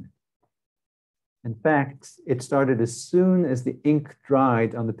 14th Amendment. In fact, it started as soon as the ink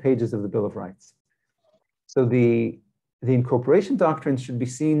dried on the pages of the Bill of Rights. So the incorporation doctrine should be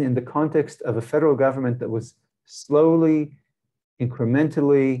seen in the context of a federal government that was slowly,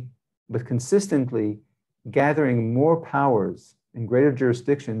 incrementally, but consistently gathering more powers and greater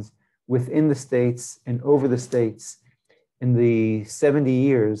jurisdictions within the states and over the states in the 70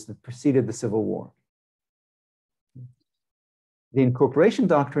 years that preceded the Civil War. The incorporation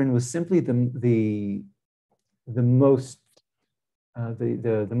doctrine was simply the most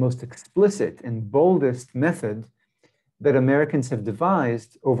explicit and boldest method that Americans have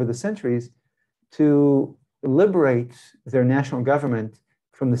devised over the centuries to liberate their national government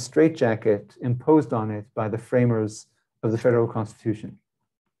from the straitjacket imposed on it by the framers of the federal Constitution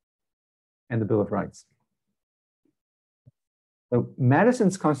and the Bill of Rights. So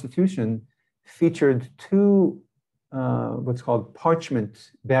Madison's Constitution featured two what's called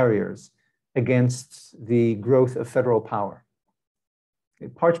parchment barriers against the growth of federal power.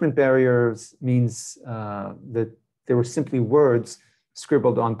 Parchment barriers means that there were simply words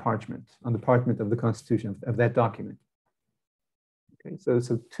scribbled on the parchment of the Constitution, of that document. Okay, so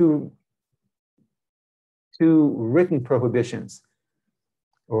two written prohibitions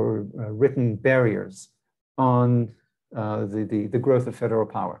or written barriers on the growth of federal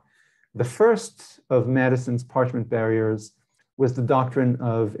power. The first of Madison's parchment barriers was the doctrine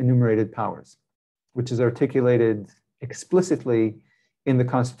of enumerated powers, which is articulated explicitly in the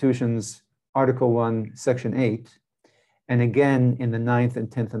Constitution's Article 1, Section 8, and again in the 9th and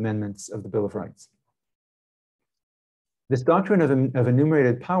 10th Amendments of the Bill of Rights. This doctrine of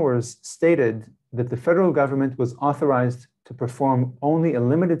enumerated powers stated that the federal government was authorized to perform only a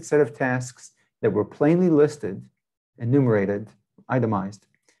limited set of tasks that were plainly listed, enumerated, itemized,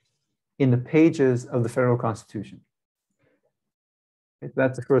 in the pages of the federal Constitution.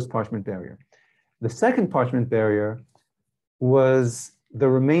 That's the first parchment barrier. The second parchment barrier was the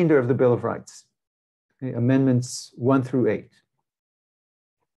remainder of the Bill of Rights, Amendments 1 through 8.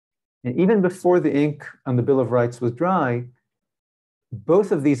 And even before the ink on the Bill of Rights was dry,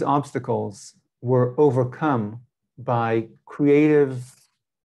 both of these obstacles were overcome by creative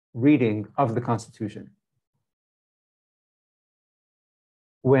reading of the Constitution.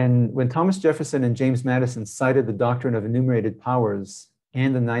 When Thomas Jefferson and James Madison cited the doctrine of enumerated powers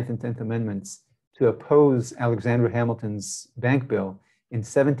and the 9th and 10th Amendments to oppose Alexander Hamilton's bank bill in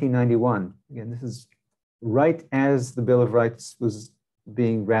 1791, again, this is right as the Bill of Rights was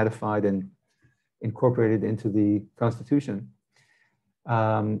being ratified and incorporated into the Constitution.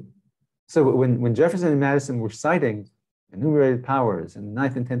 So when Jefferson and Madison were citing enumerated powers and the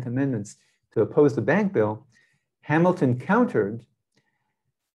 9th and 10th Amendments to oppose the bank bill, Hamilton countered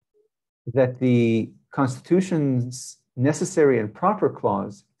that the Constitution's necessary and proper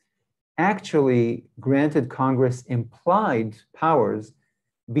clause actually granted Congress implied powers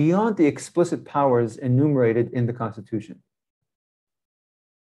beyond the explicit powers enumerated in the Constitution.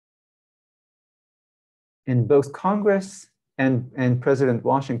 And both Congress and President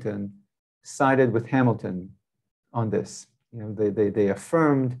Washington sided with Hamilton on this. They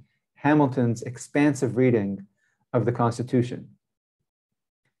affirmed Hamilton's expansive reading of the Constitution.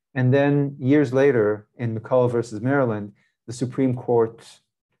 And then years later, in McCall versus Maryland, the Supreme Court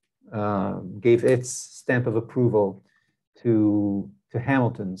gave its stamp of approval to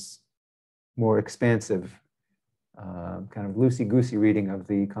Hamilton's more expansive, kind of loosey-goosey reading of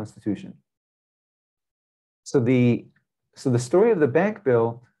the Constitution. So the story of the bank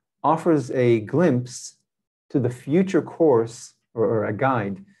bill offers a glimpse to the future course, or a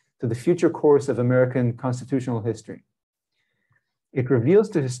guide to the future course of American constitutional history. It reveals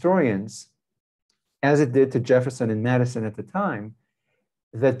to historians, as it did to Jefferson and Madison at the time,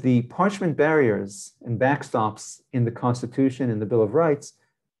 that the parchment barriers and backstops in the Constitution and the Bill of Rights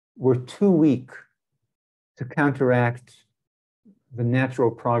were too weak to counteract the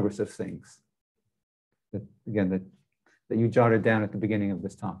natural progress of things. That you jotted down at the beginning of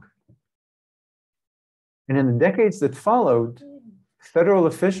this talk. And in the decades that followed, federal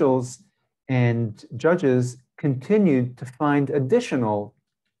officials and judges continued to find additional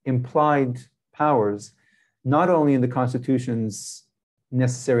implied powers, not only in the Constitution's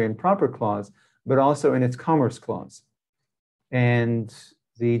necessary and proper clause, but also in its commerce clause and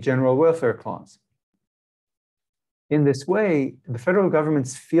the general welfare clause. In this way, the federal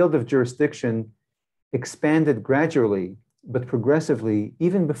government's field of jurisdiction expanded gradually, but progressively,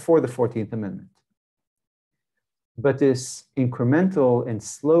 even before the 14th Amendment. But this incremental and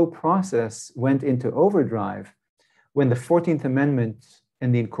slow process went into overdrive when the 14th Amendment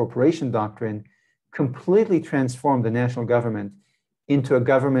and the incorporation doctrine completely transformed the national government into a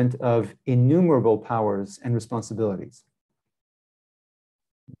government of innumerable powers and responsibilities.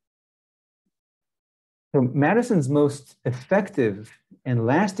 So Madison's most effective and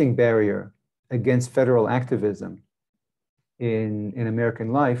lasting barrier against federal activism in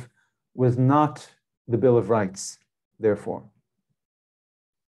American life was not the Bill of Rights, therefore,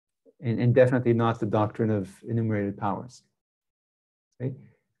 and definitely not the doctrine of enumerated powers. Okay?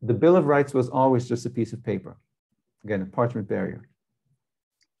 The Bill of Rights was always just a piece of paper, again, a parchment barrier.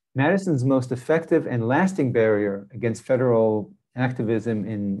 Madison's most effective and lasting barrier against federal activism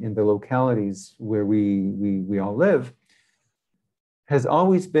in the localities where we all live has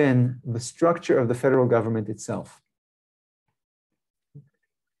always been the structure of the federal government itself.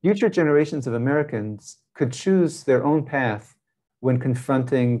 Future generations of Americans could choose their own path when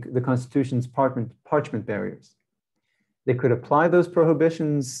confronting the Constitution's parchment barriers. They could apply those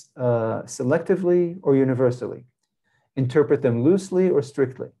prohibitions selectively or universally, interpret them loosely or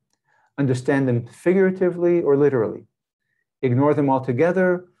strictly, understand them figuratively or literally, ignore them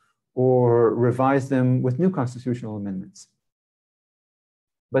altogether, or revise them with new constitutional amendments.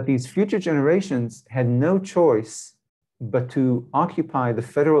 But these future generations had no choice but to occupy the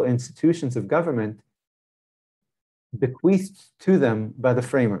federal institutions of government bequeathed to them by the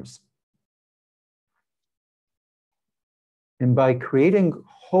framers. And by creating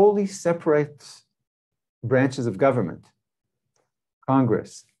wholly separate branches of government,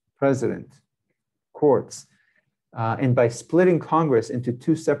 Congress, President, courts, and by splitting Congress into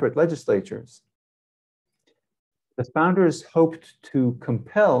two separate legislatures, the founders hoped to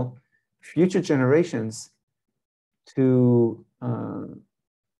compel future generations to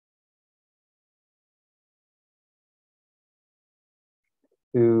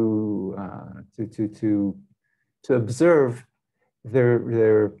observe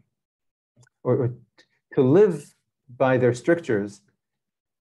their or to live by their strictures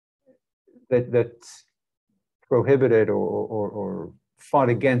that prohibited or fought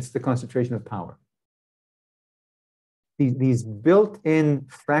against the concentration of power. These built-in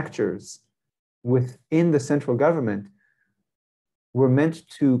fractures within the central government were meant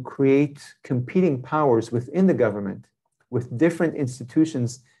to create competing powers within the government, with different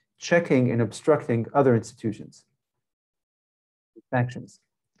institutions checking and obstructing other institutions, factions.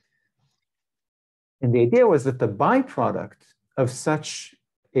 And the idea was that the byproduct of such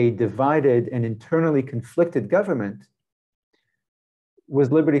a divided and internally conflicted government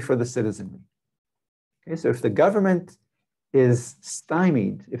was liberty for the citizenry. Okay, so if the government is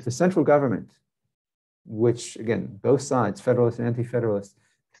stymied, if the central government, which again, both sides, federalists and anti-federalists,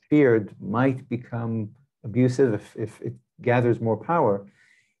 feared might become abusive if it gathers more power,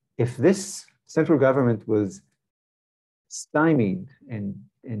 if this central government was stymied and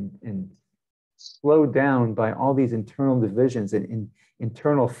slowed down by all these internal divisions and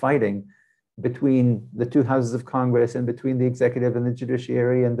internal fighting between the two houses of Congress and between the executive and the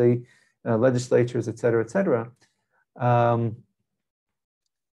judiciary and the legislatures, et cetera,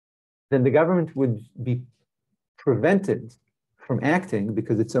 then the government would be prevented from acting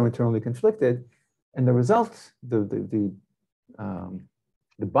because it's so internally conflicted. And the result, the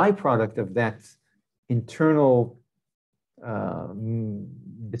byproduct of that internal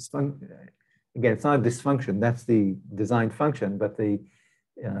dysfunction, again, it's not a dysfunction, that's the designed function, but the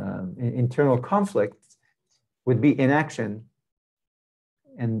internal conflict would be inaction.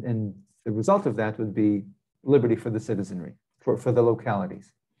 And the result of that would be liberty for the citizenry, for the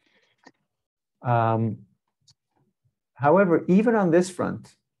localities. However, even on this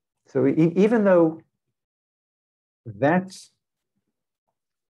front, so even though that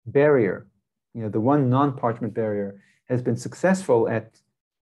barrier, the one non-parchment barrier, has been successful at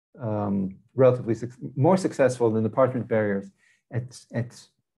relatively more successful than the parchment barriers at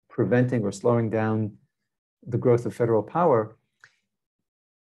preventing or slowing down the growth of federal power.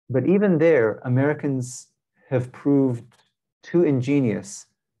 But even there, Americans have proved too ingenious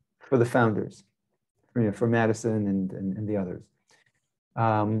for the founders, for Madison and the others.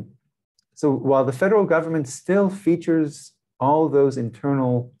 So while the federal government still features all those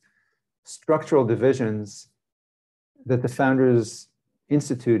internal structural divisions that the founders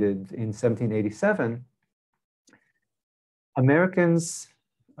instituted in 1787, Americans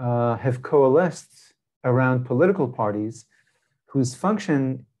have coalesced around political parties whose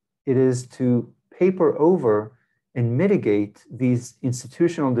function it is to paper over and mitigate these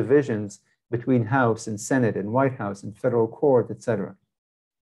institutional divisions between House and Senate and White House and federal court, et cetera.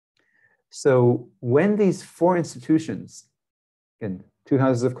 So when these four institutions, again, two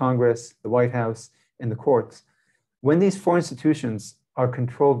houses of Congress, the White House, and the courts, when these four institutions are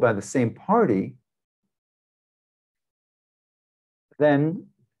controlled by the same party, then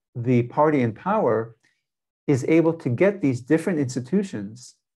the party in power is able to get these different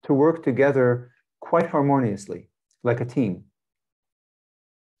institutions to work together quite harmoniously, like a team.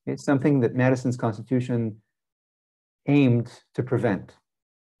 It's something that Madison's Constitution aimed to prevent,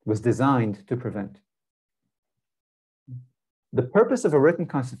 was designed to prevent. The purpose of a written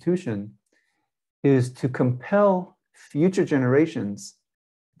constitution is to compel future generations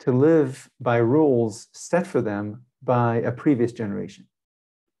to live by rules set for them by a previous generation.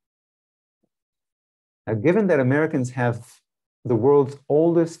 Now, given that Americans have the world's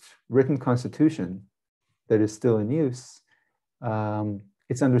oldest written constitution that is still in use,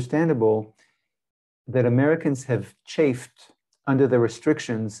 it's understandable that Americans have chafed under the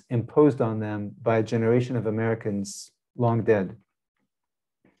restrictions imposed on them by a generation of Americans long dead.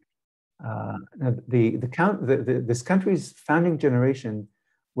 This country's founding generation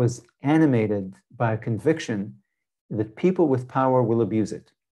was animated by a conviction that people with power will abuse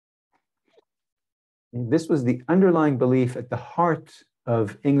it. This was the underlying belief at the heart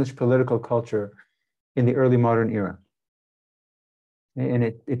of English political culture in the early modern era. And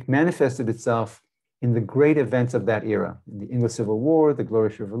it manifested itself in the great events of that era, in the English Civil War, the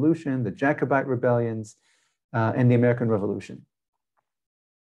Glorious Revolution, the Jacobite rebellions, and the American Revolution.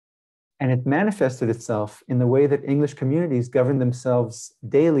 And it manifested itself in the way that English communities governed themselves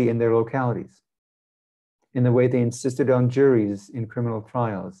daily in their localities, in the way they insisted on juries in criminal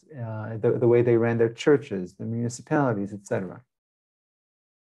trials, the way they ran their churches, the municipalities, etc.,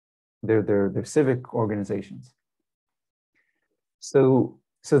 their civic organizations. So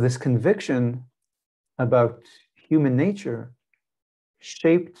this conviction about human nature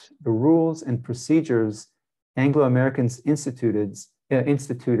shaped the rules and procedures Anglo-Americans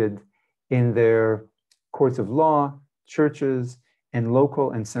instituted in their courts of law, churches, and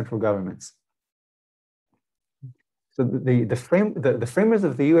local and central governments. So the framers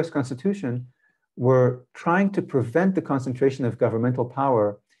of the US Constitution were trying to prevent the concentration of governmental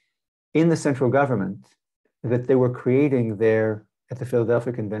power in the central government that they were creating there at the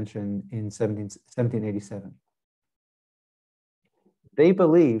Philadelphia Convention in 1787. They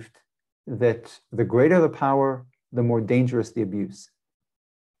believed that the greater the power, the more dangerous the abuse.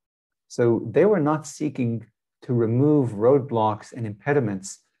 So they were not seeking to remove roadblocks and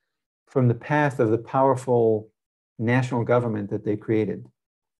impediments from the path of the powerful national government that they created.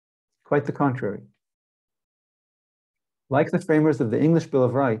 Quite the contrary. Like the framers of the English Bill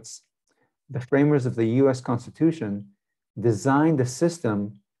of Rights, the framers of the US Constitution designed a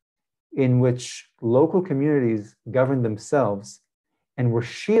system in which local communities governed themselves and were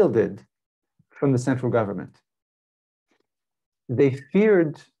shielded from the central government. They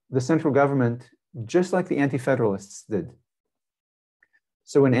feared the central government just like the anti-federalists did.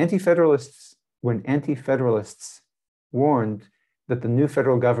 So when anti-federalists warned that the new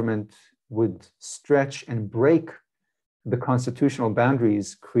federal government would stretch and break the constitutional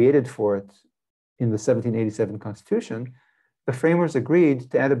boundaries created for it in the 1787 Constitution, the framers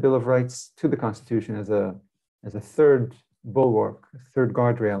agreed to add a Bill of Rights to the Constitution as a third bulwark, a third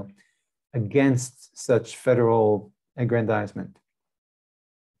guardrail against such federal aggrandizement.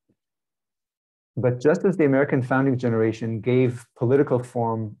 But just as the American founding generation gave political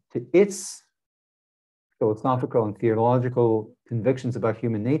form to its philosophical and theological convictions about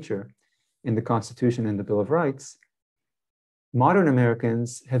human nature in the Constitution and the Bill of Rights, modern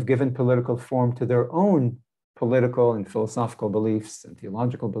Americans have given political form to their own political and philosophical beliefs and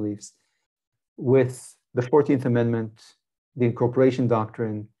theological beliefs with the 14th Amendment, the incorporation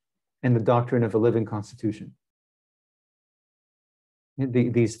doctrine, and the doctrine of a living constitution.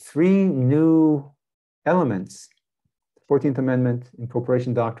 These three new elements, the 14th Amendment,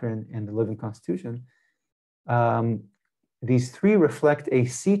 incorporation doctrine, and the living constitution, these three reflect a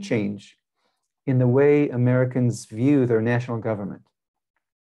sea change in the way Americans view their national government.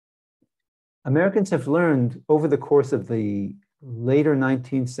 Americans have learned over the course of the later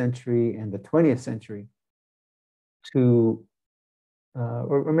 19th century and the 20th century to,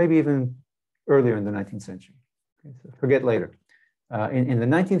 or maybe even earlier in the 19th century, okay, so forget later. In the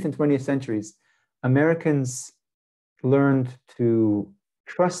 19th and 20th centuries, Americans learned to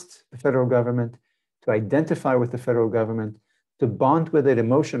trust the federal government, to identify with the federal government, to bond with it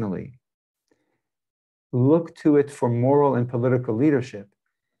emotionally, look to it for moral and political leadership,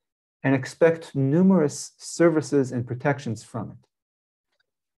 and expect numerous services and protections from it.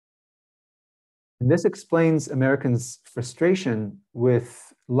 And this explains Americans' frustration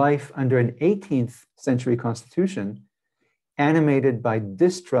with life under an 18th century constitution animated by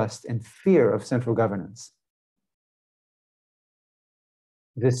distrust and fear of central governance.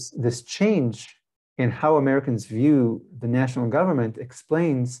 This change in how Americans view the national government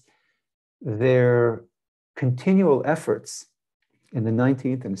explains their continual efforts in the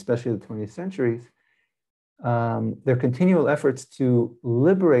 19th and especially the 20th centuries, their continual efforts to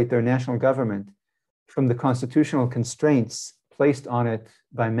liberate their national government from the constitutional constraints placed on it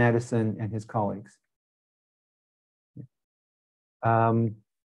by Madison and his colleagues. Now,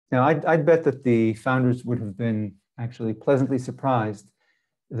 I'd bet that the founders would have been actually pleasantly surprised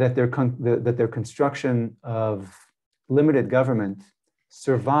that their construction of limited government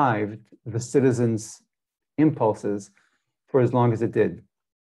survived the citizens' impulses for as long as it did.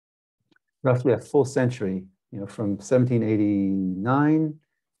 Roughly a full century, from 1789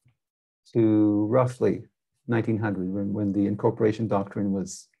 to roughly 1900, when the incorporation doctrine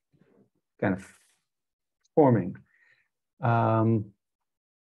was kind of forming.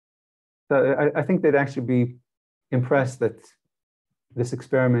 So I think they'd actually be impressed that this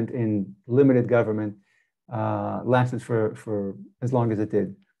experiment in limited government lasted for as long as it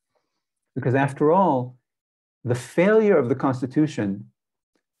did. Because after all, the failure of the Constitution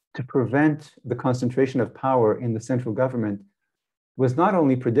to prevent the concentration of power in the central government was not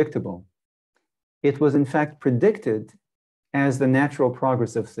only predictable, it was in fact predicted as the natural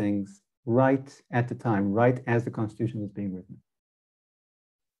progress of things right at the time, right as the Constitution was being written.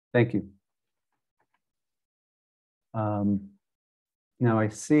 Thank you. Now I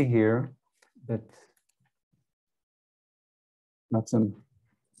see here that got some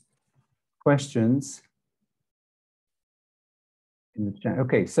questions in the chat.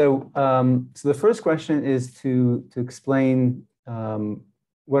 Okay, so so the first question is to explain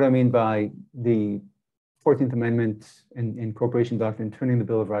what I mean by the 14th Amendment and incorporation doctrine turning the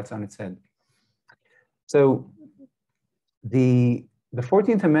Bill of Rights on its head. So the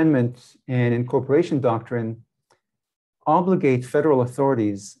 14th Amendment and incorporation doctrine obligate federal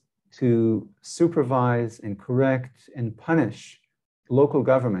authorities to supervise and correct and punish local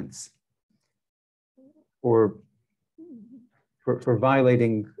governments for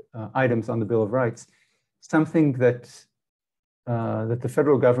violating items on the Bill of Rights, something that the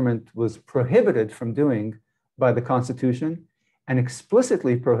federal government was prohibited from doing by the Constitution and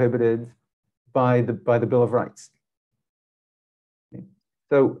explicitly prohibited by the Bill of Rights. Okay.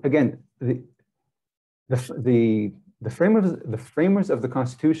 So again, the framers of the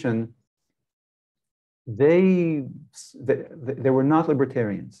Constitution, they were not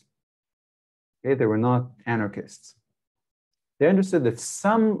libertarians. Okay, they were not anarchists. They understood that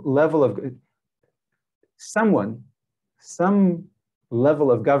some level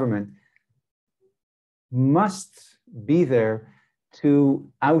of government must be there to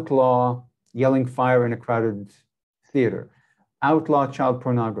outlaw yelling fire in a crowded theater, outlaw child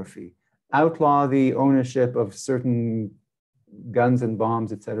pornography, outlaw the ownership of certain guns and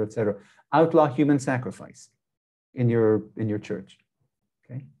bombs, et cetera, outlaw human sacrifice in your church.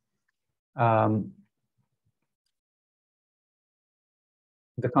 Okay.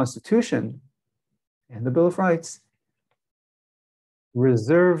 The Constitution and the Bill of Rights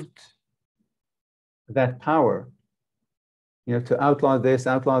reserved that power, to outlaw this,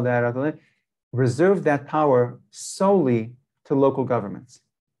 outlaw that, outlaw that, reserved that power solely to local governments.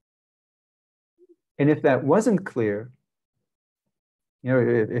 And if that wasn't clear,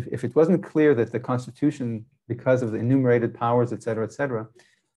 if it wasn't clear that the Constitution, because of the enumerated powers, et cetera,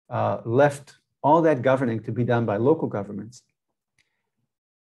 left all that governing to be done by local governments,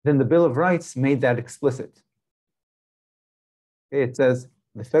 then the Bill of Rights made that explicit. It says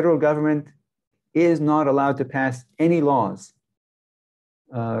the federal government is not allowed to pass any laws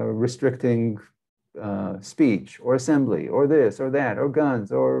restricting speech or assembly or this or that or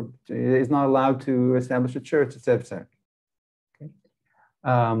guns, or is not allowed to establish a church, et cetera. Okay.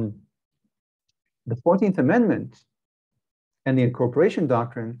 The 14th Amendment and the incorporation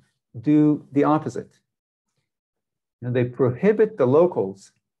doctrine do the opposite. They prohibit the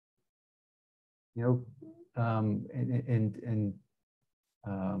locals,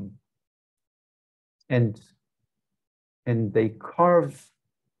 and they carve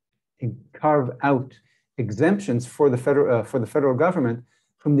out exemptions for the federal government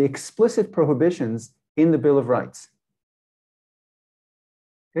from the explicit prohibitions in the Bill of Rights.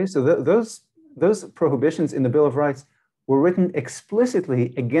 Okay, so those prohibitions in the Bill of Rights were written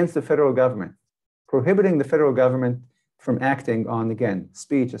explicitly against the federal government, prohibiting the federal government from acting on, again,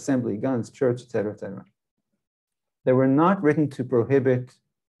 speech, assembly, guns, church, et cetera. They were not written to prohibit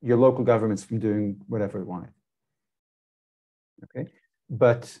your local governments from doing whatever it wanted. Okay,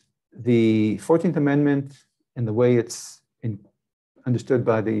 but the 14th Amendment and the way it's understood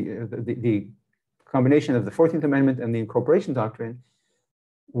by the combination of the 14th Amendment and the incorporation doctrine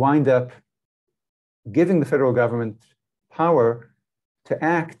wind up giving the federal government power to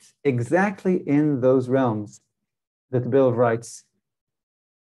act exactly in those realms that the Bill of Rights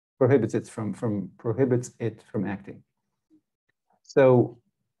prohibits it from acting. So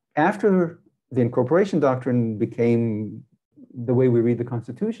after the incorporation doctrine became the way we read the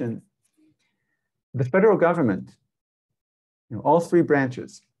Constitution, the federal government, all three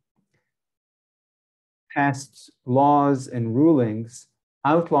branches, passed laws and rulings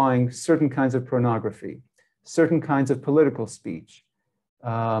outlawing certain kinds of pornography, certain kinds of political speech.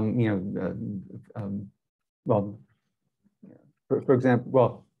 For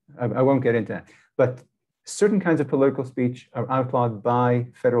example, I won't get into that, but certain kinds of political speech are outlawed by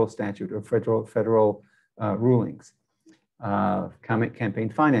federal statute or federal rulings. Campaign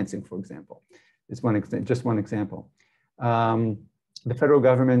financing, for example, is just one example. The federal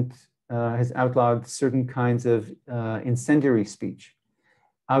government has outlawed certain kinds of incendiary speech,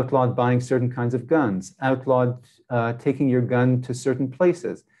 outlawed buying certain kinds of guns, outlawed taking your gun to certain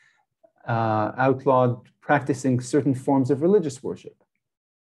places, outlawed practicing certain forms of religious worship.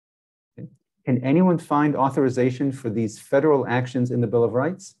 Okay. Can anyone find authorization for these federal actions in the Bill of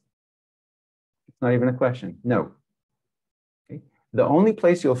Rights? It's not even a question. No. Okay. The only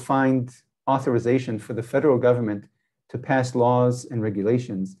place you'll find authorization for the federal government to pass laws and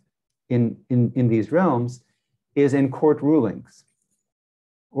regulations in these realms is in court rulings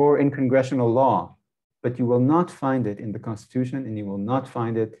or in congressional law, but you will not find it in the Constitution, and you will not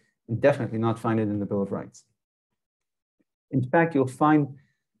find it, and definitely not find it in the Bill of Rights. In fact, you'll find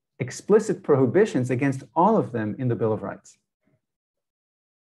explicit prohibitions against all of them in the Bill of Rights.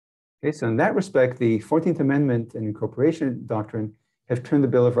 Okay, so in that respect, the 14th Amendment and incorporation doctrine have turned the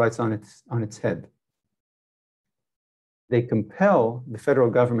Bill of Rights on its head. They compel the federal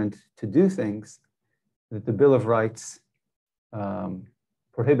government to do things that the Bill of Rights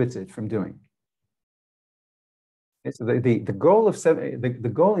prohibits it from doing. Okay, so the goal in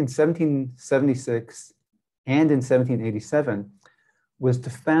 1776 and in 1787 was to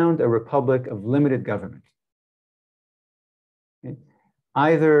found a republic of limited government. Okay?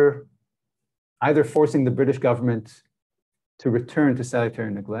 Either forcing the British government to return to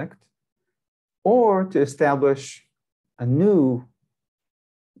salutary neglect, or to establish a new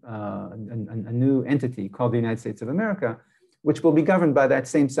entity called the United States of America, which will be governed by that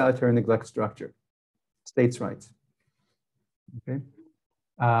same salutary neglect structure, states' rights. Okay.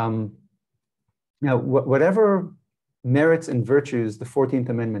 Now, whatever merits and virtues the 14th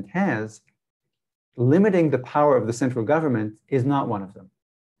Amendment has, limiting the power of the central government is not one of them.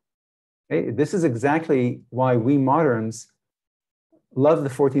 Okay? This is exactly why we moderns love the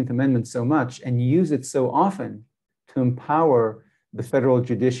 14th Amendment so much and use it so often to empower the federal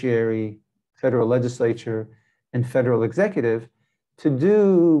judiciary, federal legislature, and federal executive to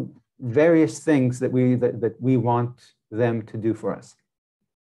do various things that we want them to do for us.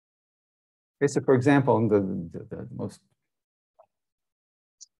 Okay, so for example, the most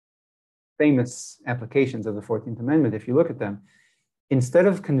famous applications of the 14th Amendment, if you look at them, instead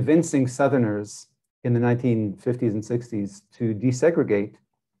of convincing Southerners in the 1950s and 60s to desegregate,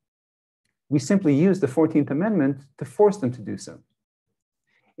 we simply used the 14th Amendment to force them to do so.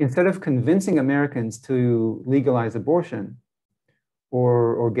 Instead of convincing Americans to legalize abortion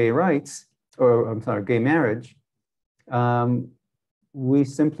or gay rights, or I'm sorry, gay marriage, we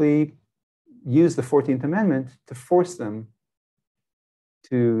simply used the 14th Amendment to force them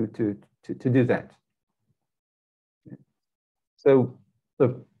to do that. So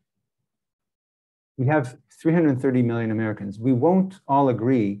look, we have 330 million Americans. We won't all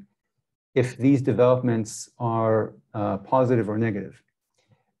agree if these developments are positive or negative.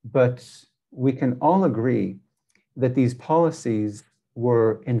 But we can all agree that these policies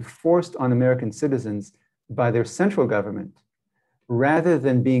were enforced on American citizens by their central government rather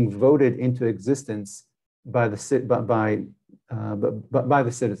than being voted into existence by the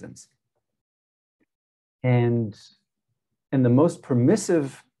citizens. And the most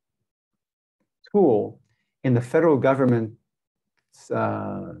permissive tool in the federal government's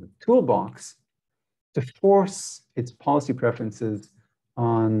toolbox to force its policy preferences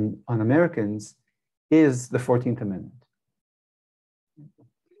on Americans is the 14th Amendment.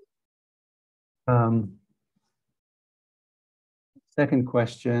 Second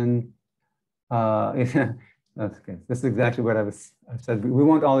question. Okay. This is exactly what I've said. We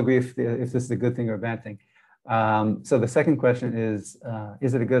won't all agree if this is a good thing or a bad thing. So the second question is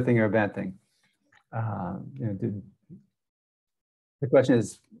it a good thing or a bad thing? The question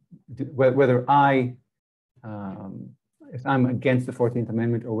is whether if I'm against the 14th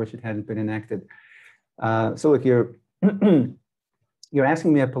Amendment or wish it hadn't been enacted. So look, you're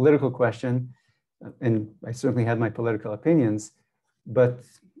asking me a political question, and I certainly have my political opinions, but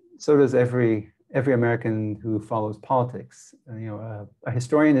so does every American who follows politics. A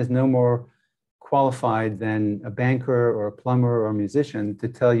historian is no more qualified than a banker or a plumber or a musician to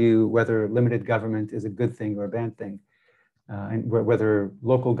tell you whether limited government is a good thing or a bad thing. And whether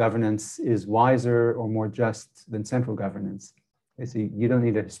local governance is wiser or more just than central governance. So you don't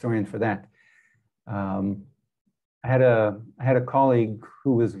need a historian for that. I had a colleague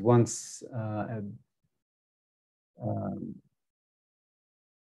who was once,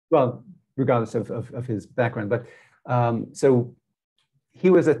 well, regardless of his background, but so he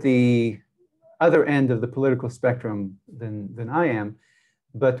was at the other end of the political spectrum than I am,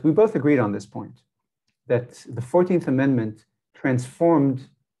 but we both agreed on this point, that the 14th Amendment transformed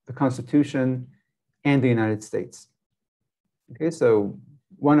the Constitution and the United States. Okay, so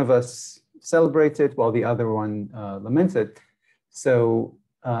one of us celebrates it while the other one laments it. So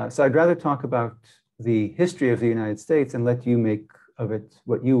I'd rather talk about the history of the United States and let you make of it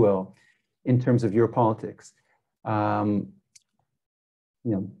what you will in terms of your politics.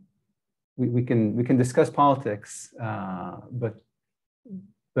 We can discuss politics, but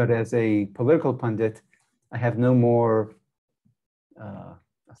as a political pundit, I have no more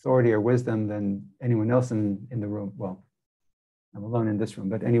authority or wisdom than anyone else in the room. Well, I'm alone in this room,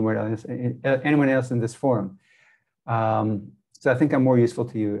 but anyone else in this forum. So I think I'm more useful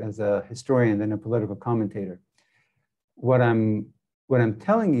to you as a historian than a political commentator. What I'm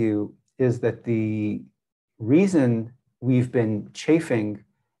telling you is that the reason we've been chafing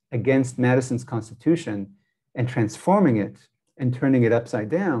against Madison's Constitution and transforming it and turning it upside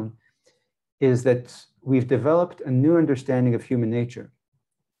down is that we've developed a new understanding of human nature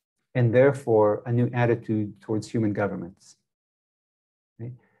and therefore a new attitude towards human governments.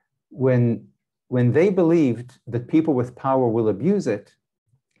 Okay? When they believed that people with power will abuse it,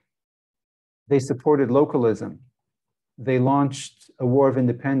 they supported localism. They launched a war of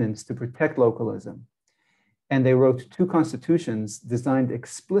independence to protect localism. And they wrote 2 constitutions designed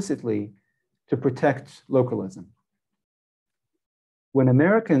explicitly to protect localism. When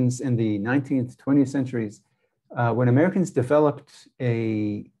Americans in the 19th, 20th centuries, when Americans developed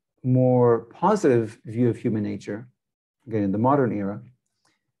a more positive view of human nature, again, in the modern era,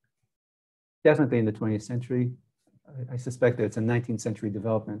 definitely in the 20th century, I suspect that it's a 19th century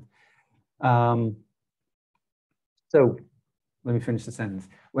development. So let me finish the sentence.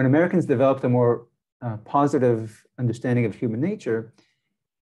 When Americans developed a more positive understanding of human nature,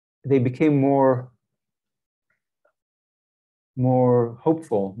 they became more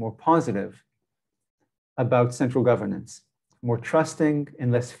hopeful, more positive about central governance, more trusting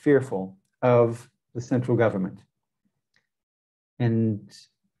and less fearful of the central government. And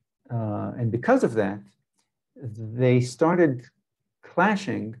because of that, they started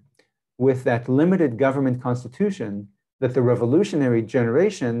clashing with that limited government constitution that the revolutionary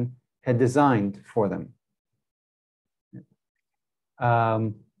generation had designed for them.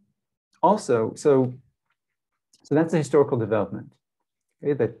 Also, so that's a historical development,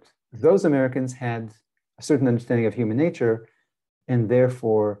 okay, that those Americans had a certain understanding of human nature and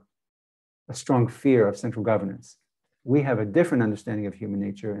therefore a strong fear of central governance. We have a different understanding of human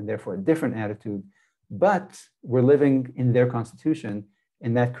nature and therefore a different attitude, but we're living in their constitution,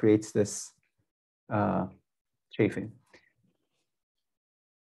 and that creates this chafing.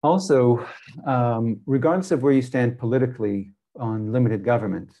 Also, regardless of where you stand politically on limited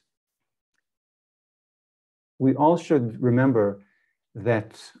government, we all should remember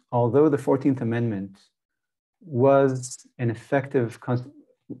that although the 14th Amendment was and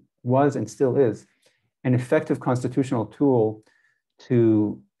still is an effective constitutional tool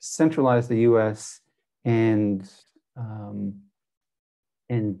to centralize the US and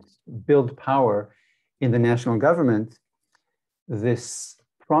build power in the national government, this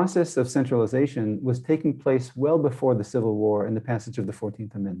process of centralization was taking place well before the Civil War and the passage of the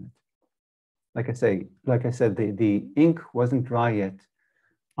 14th Amendment. Like I said, the ink wasn't dry yet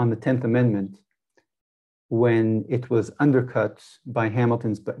on the 10th Amendment when it was undercut by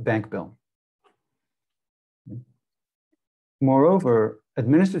Hamilton's bank bill. Moreover,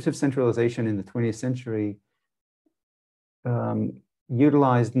 administrative centralization in the 20th century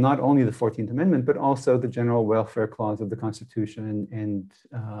utilized not only the 14th Amendment, but also the General Welfare Clause of the Constitution and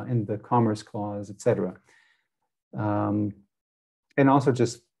the Commerce Clause, et cetera. And also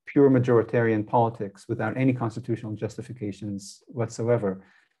just pure majoritarian politics without any constitutional justifications whatsoever.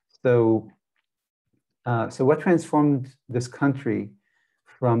 So what transformed this country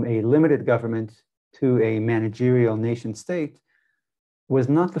from a limited government to a managerial nation state was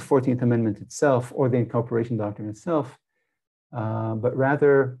not the 14th Amendment itself or the incorporation doctrine itself, but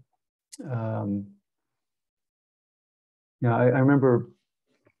rather, I remember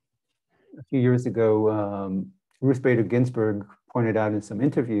a few years ago, Ruth Bader Ginsburg pointed out in some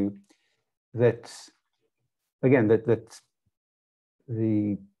interview that, again, that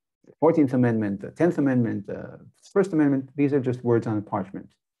the 14th Amendment, the 10th Amendment, the First Amendment, these are just words on a parchment.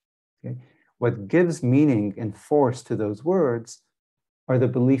 Okay? What gives meaning and force to those words are the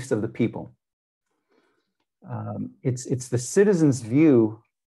beliefs of the people. It's the citizens' view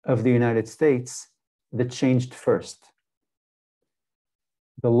of the United States that changed first.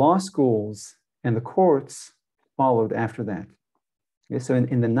 The law schools and the courts followed after that. Okay, so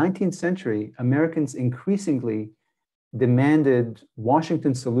in the 19th century, Americans increasingly demanded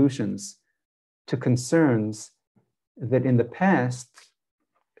Washington solutions to concerns that in the past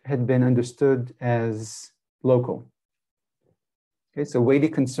had been understood as local. Okay, so weighty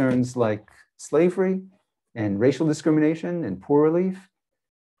concerns like slavery and racial discrimination and poor relief,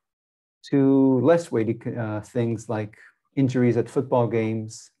 to less weighty things like injuries at football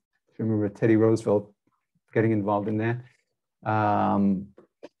games. If you remember Teddy Roosevelt getting involved in that.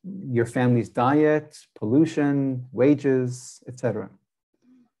 Your family's diet, pollution, wages, etc.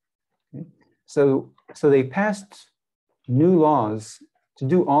 Okay. So they passed new laws to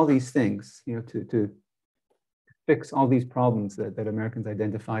do all these things, to fix all these problems that Americans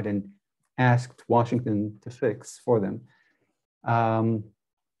identified and asked Washington to fix for them.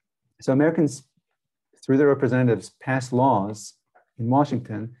 So Americans, through their representatives, passed laws in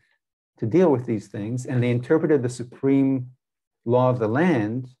Washington to deal with these things, and they interpreted the supreme law of the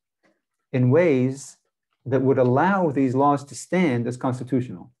land in ways that would allow these laws to stand as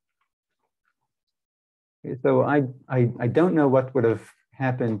constitutional. So I don't know what would have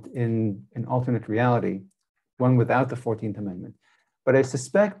happened in an alternate reality, one without the 14th Amendment, but I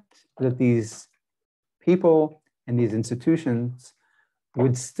suspect that these people and these institutions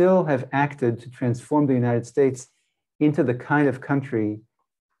would still have acted to transform the United States into the kind of country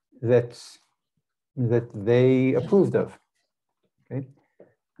that they approved of. Okay?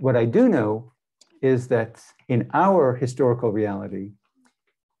 What I do know is that in our historical reality,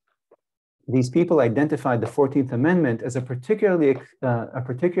 these people identified the 14th Amendment as a particularly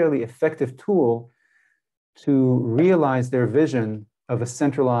effective tool to realize their vision of a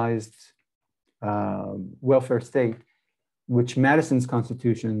centralized welfare state, which Madison's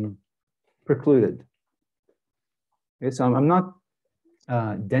Constitution precluded. Okay, so I'm not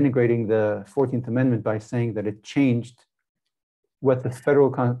denigrating the 14th Amendment by saying that it changed what the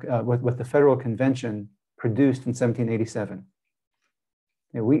Federal Convention produced in 1787.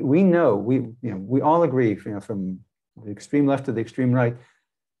 We know, we all agree, from the extreme left to the extreme right.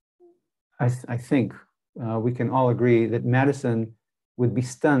 I think we can all agree that Madison would be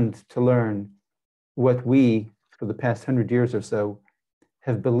stunned to learn what we, for the past 100 years or so,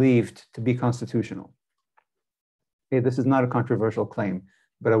 have believed to be constitutional. Okay, this is not a controversial claim,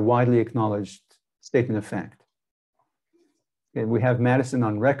 but a widely acknowledged statement of fact. Okay, we have Madison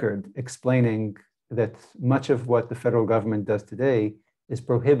on record explaining that much of what the federal government does today is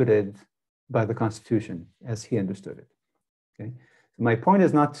prohibited by the Constitution, as he understood it. Okay, so my point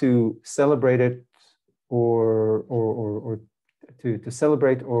is not to celebrate it or to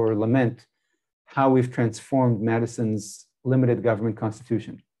celebrate or lament how we've transformed Madison's limited government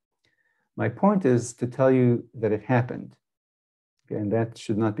constitution. My point is to tell you that it happened, okay, and that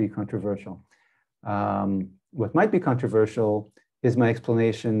should not be controversial. What might be controversial is my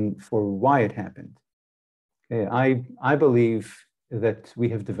explanation for why it happened. Okay, I believe that we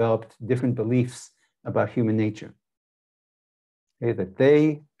have developed different beliefs about human nature. Okay, that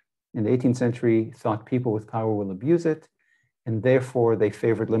they, in the 18th century, thought people with power will abuse it, and therefore they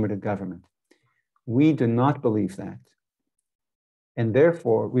favored limited government. We do not believe that. And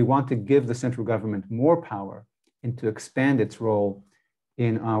therefore, we want to give the central government more power and to expand its role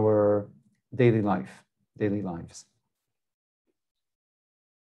in our daily lives.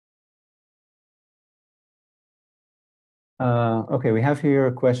 Okay, we have here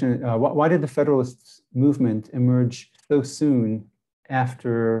a question. Why did the Federalist movement emerge so soon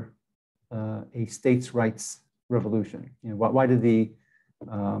after a states' rights revolution? Why did the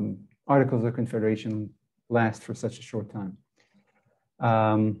Articles of Confederation last for such a short time?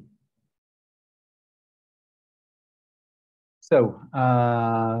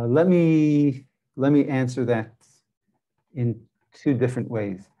 Let me answer that in two different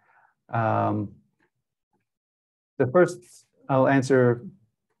ways. The first, I'll answer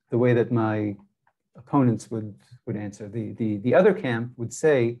the way that my opponents would answer. The other camp would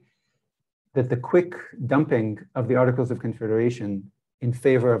say that the quick dumping of the Articles of Confederation in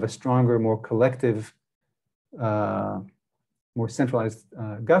favor of a stronger, more collective, more centralized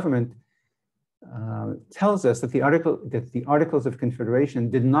government tells us that the Articles of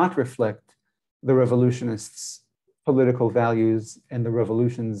Confederation did not reflect the revolutionists' political values and the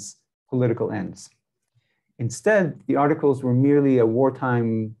revolution's political ends. Instead, the Articles were merely a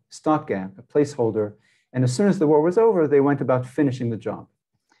wartime stopgap, a placeholder, and as soon as the war was over, they went about finishing the job.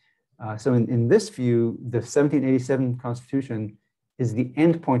 So in this view, the 1787 Constitution is the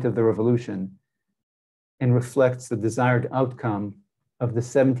end point of the revolution and reflects the desired outcome of the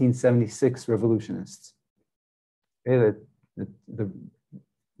 1776 revolutionists. They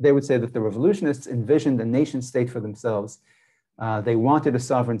would say that the revolutionists envisioned a nation state for themselves. They wanted a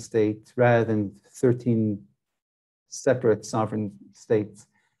sovereign state rather than 13 separate sovereign states.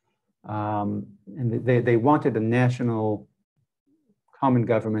 And they wanted a national common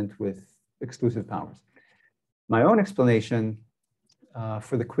government with exclusive powers. My own explanation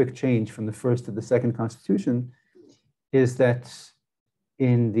for the quick change from the first to the second Constitution is that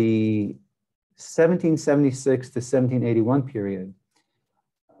in the 1776 to 1781 period,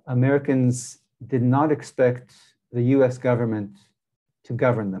 Americans did not expect the US government to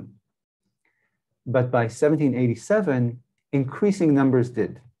govern them. But by 1787, increasing numbers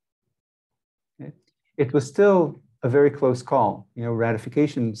did. Okay? It was still a very close call. You know,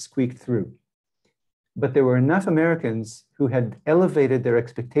 ratification squeaked through. But there were enough Americans who had elevated their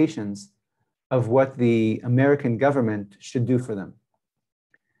expectations of what the American government should do for them.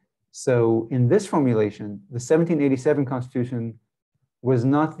 So in this formulation, the 1787 Constitution was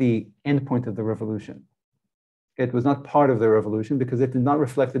not the endpoint of the revolution. It was not part of the revolution because it did not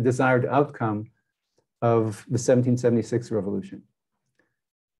reflect the desired outcome of the 1776 revolution.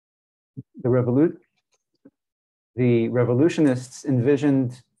 The revolutionists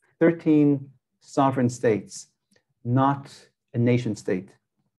envisioned 13 sovereign states, not a nation state.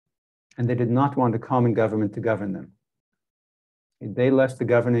 And they did not want a common government to govern them. They left the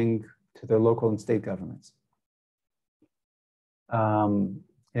governing to their local and state governments. And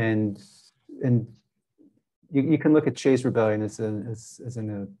you can look at Chet's rebellion as to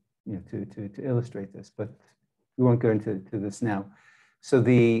illustrate this, but we won't go into this now. So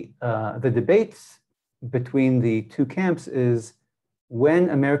the debate between the two camps is when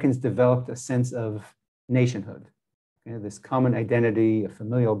Americans developed a sense of nationhood, okay, this common identity, a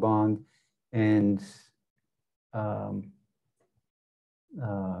familial bond, and a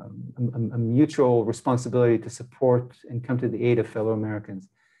mutual responsibility to support and come to the aid of fellow Americans.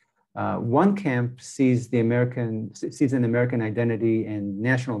 One camp sees an American identity and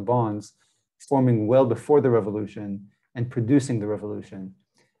national bonds forming well before the revolution and producing the revolution.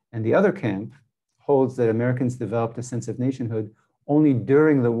 And the other camp holds that Americans developed a sense of nationhood only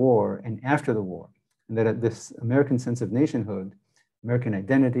during the war and after the war. And that this American sense of nationhood, American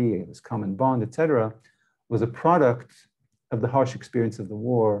identity, this common bond, etc., was a product of the harsh experience of the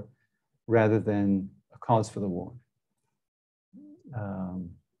war rather than a cause for the war.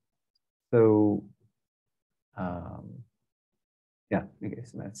 Yeah, okay,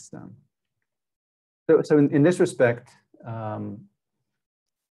 so that's, so in this respect, again,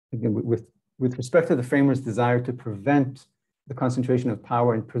 with respect to the framers' desire to prevent the concentration of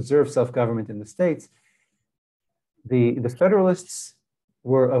power and preserve self-government in the states, the Federalists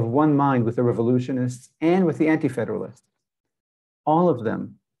were of one mind with the revolutionists and with the anti-Federalists. All of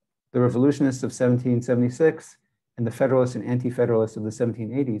them, the revolutionists of 1776 and the Federalists and anti-Federalists of the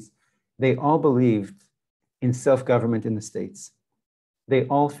 1780s, they all believed in self-government in the states. They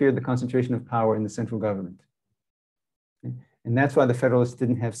all feared the concentration of power in the central government. Okay? And that's why the Federalists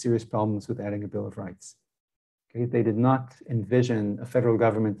didn't have serious problems with adding a Bill of Rights. Okay? They did not envision a federal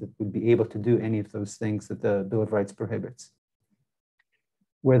government that would be able to do any of those things that the Bill of Rights prohibits.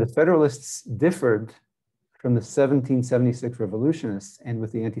 Where the Federalists differed from the 1776 revolutionists and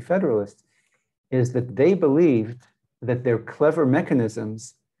with the anti-Federalists is that they believed that their clever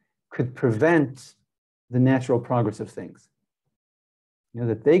mechanisms could prevent the natural progress of things. You know,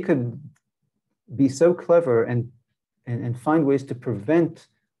 that they could be so clever and find ways to prevent,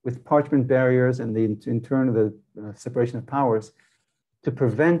 with parchment barriers and in turn the separation of powers, to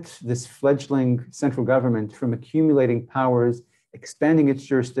prevent this fledgling central government from accumulating powers, expanding its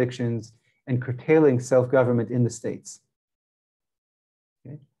jurisdictions, and curtailing self-government in the states.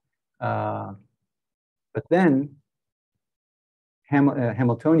 Okay? But then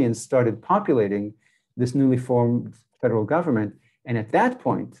Hamiltonians started populating this newly formed federal government. And at that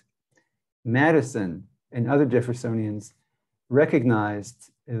point, Madison and other Jeffersonians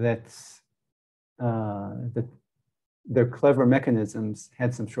recognized that, that their clever mechanisms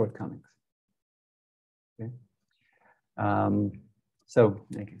had some shortcomings. Okay? So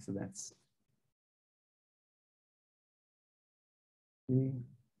that's.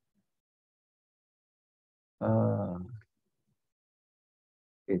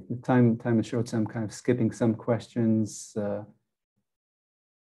 The time is short, so I'm kind of skipping some questions.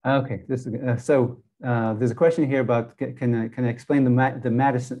 Okay, there's a question here about can I explain the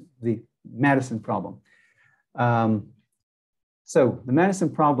Madison problem? So the Madison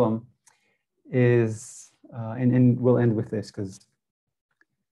problem is, and we'll end with this because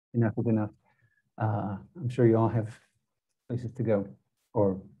enough is enough. I'm sure you all have places to go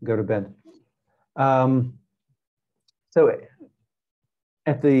or go to bed. So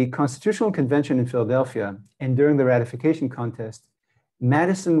at the Constitutional Convention in Philadelphia and during the ratification contest,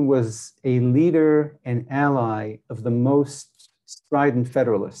 Madison was a leader and ally of the most strident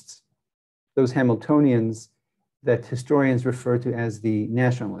Federalists, those Hamiltonians that historians refer to as the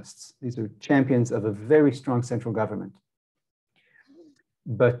nationalists. These are champions of a very strong central government.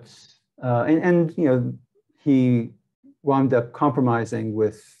 but you know, he wound up compromising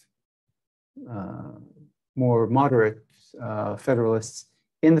with more moderate Federalists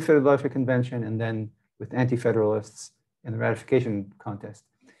in the Philadelphia Convention, and then with anti-Federalists in the ratification contest.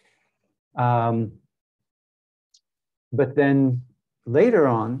 But then later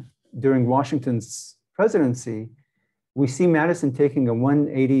on, during Washington's presidency, we see Madison taking a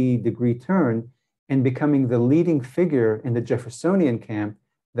 180-degree turn and becoming the leading figure in the Jeffersonian camp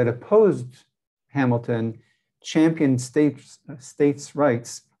that opposed Hamilton, championed states'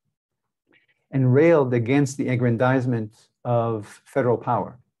 rights, and railed against the aggrandizement of federal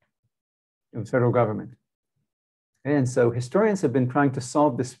power, of federal government. And so historians have been trying to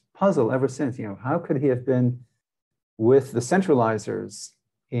solve this puzzle ever since. You know, how could he have been with the centralizers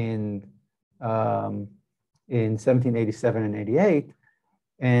in 1787 and 88,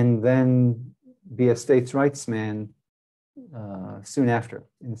 and then be a states' rights man soon after,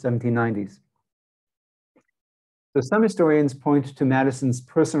 in the 1790s. So some historians point to Madison's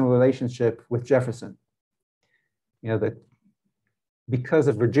personal relationship with Jefferson. You know, that because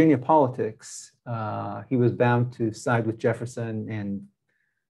of Virginia politics, he was bound to side with Jefferson, and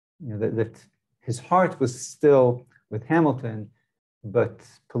you know, that his heart was still with Hamilton, but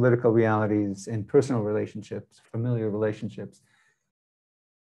political realities and personal relationships, familiar relationships,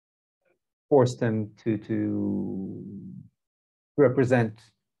 forced him to represent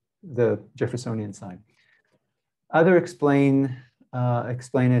the Jeffersonian side. Others explain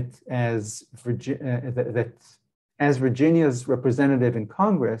it as that as Virginia's representative in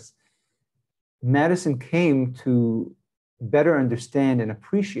Congress, Madison came to better understand and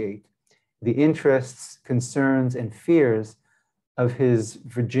appreciate the interests, concerns, and fears of his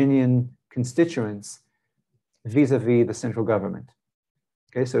Virginian constituents vis-a-vis the central government.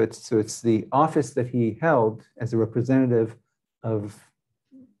 Okay, so it's the office that he held as a representative of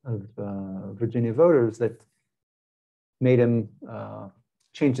Virginia voters that made him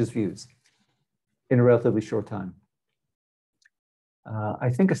change his views in a relatively short time.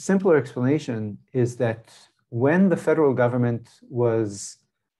 I think a simpler explanation is that when the federal government was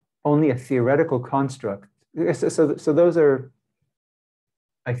only a theoretical construct, so those are,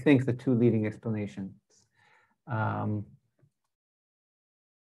 I think, the two leading explanations. I'm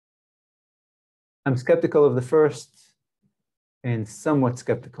skeptical of the first and somewhat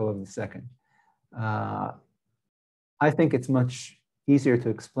skeptical of the second. I think it's much easier to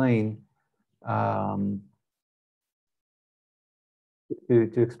explain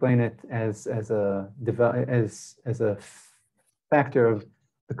to explain it as a factor of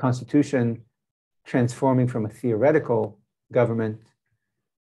the Constitution transforming from a theoretical government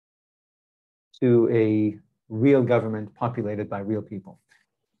to a real government populated by real people.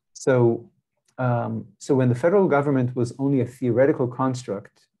 So when the federal government was only a theoretical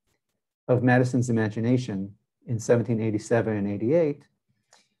construct of Madison's imagination in 1787 and 88,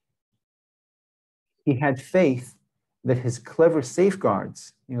 he had faith that his clever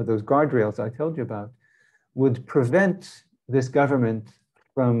safeguards, you know, those guardrails I told you about, would prevent this government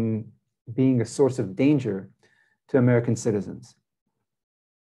from being a source of danger to American citizens.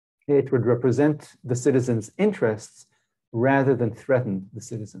 It would represent the citizens' interests rather than threaten the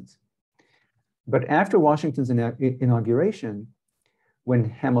citizens. But after Washington's inauguration, when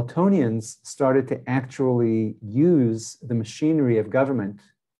Hamiltonians started to actually use the machinery of government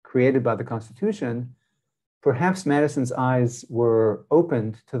created by the Constitution, perhaps Madison's eyes were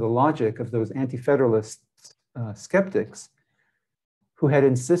opened to the logic of those anti-federalist skeptics who had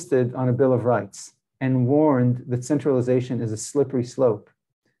insisted on a Bill of Rights and warned that centralization is a slippery slope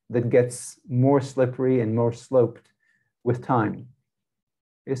that gets more slippery and more sloped with time.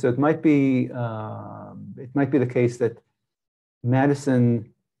 Okay, so it might be the case that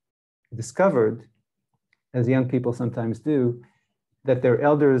Madison discovered, as young people sometimes do, that their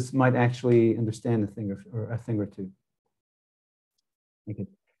elders might actually understand a thing or two. Thank you.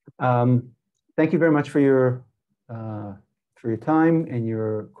 Thank you very much for your time and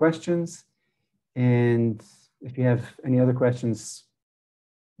your questions. And if you have any other questions,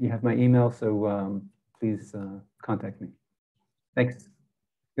 you have my email, so please contact me. Thanks.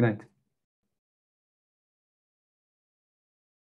 Good night.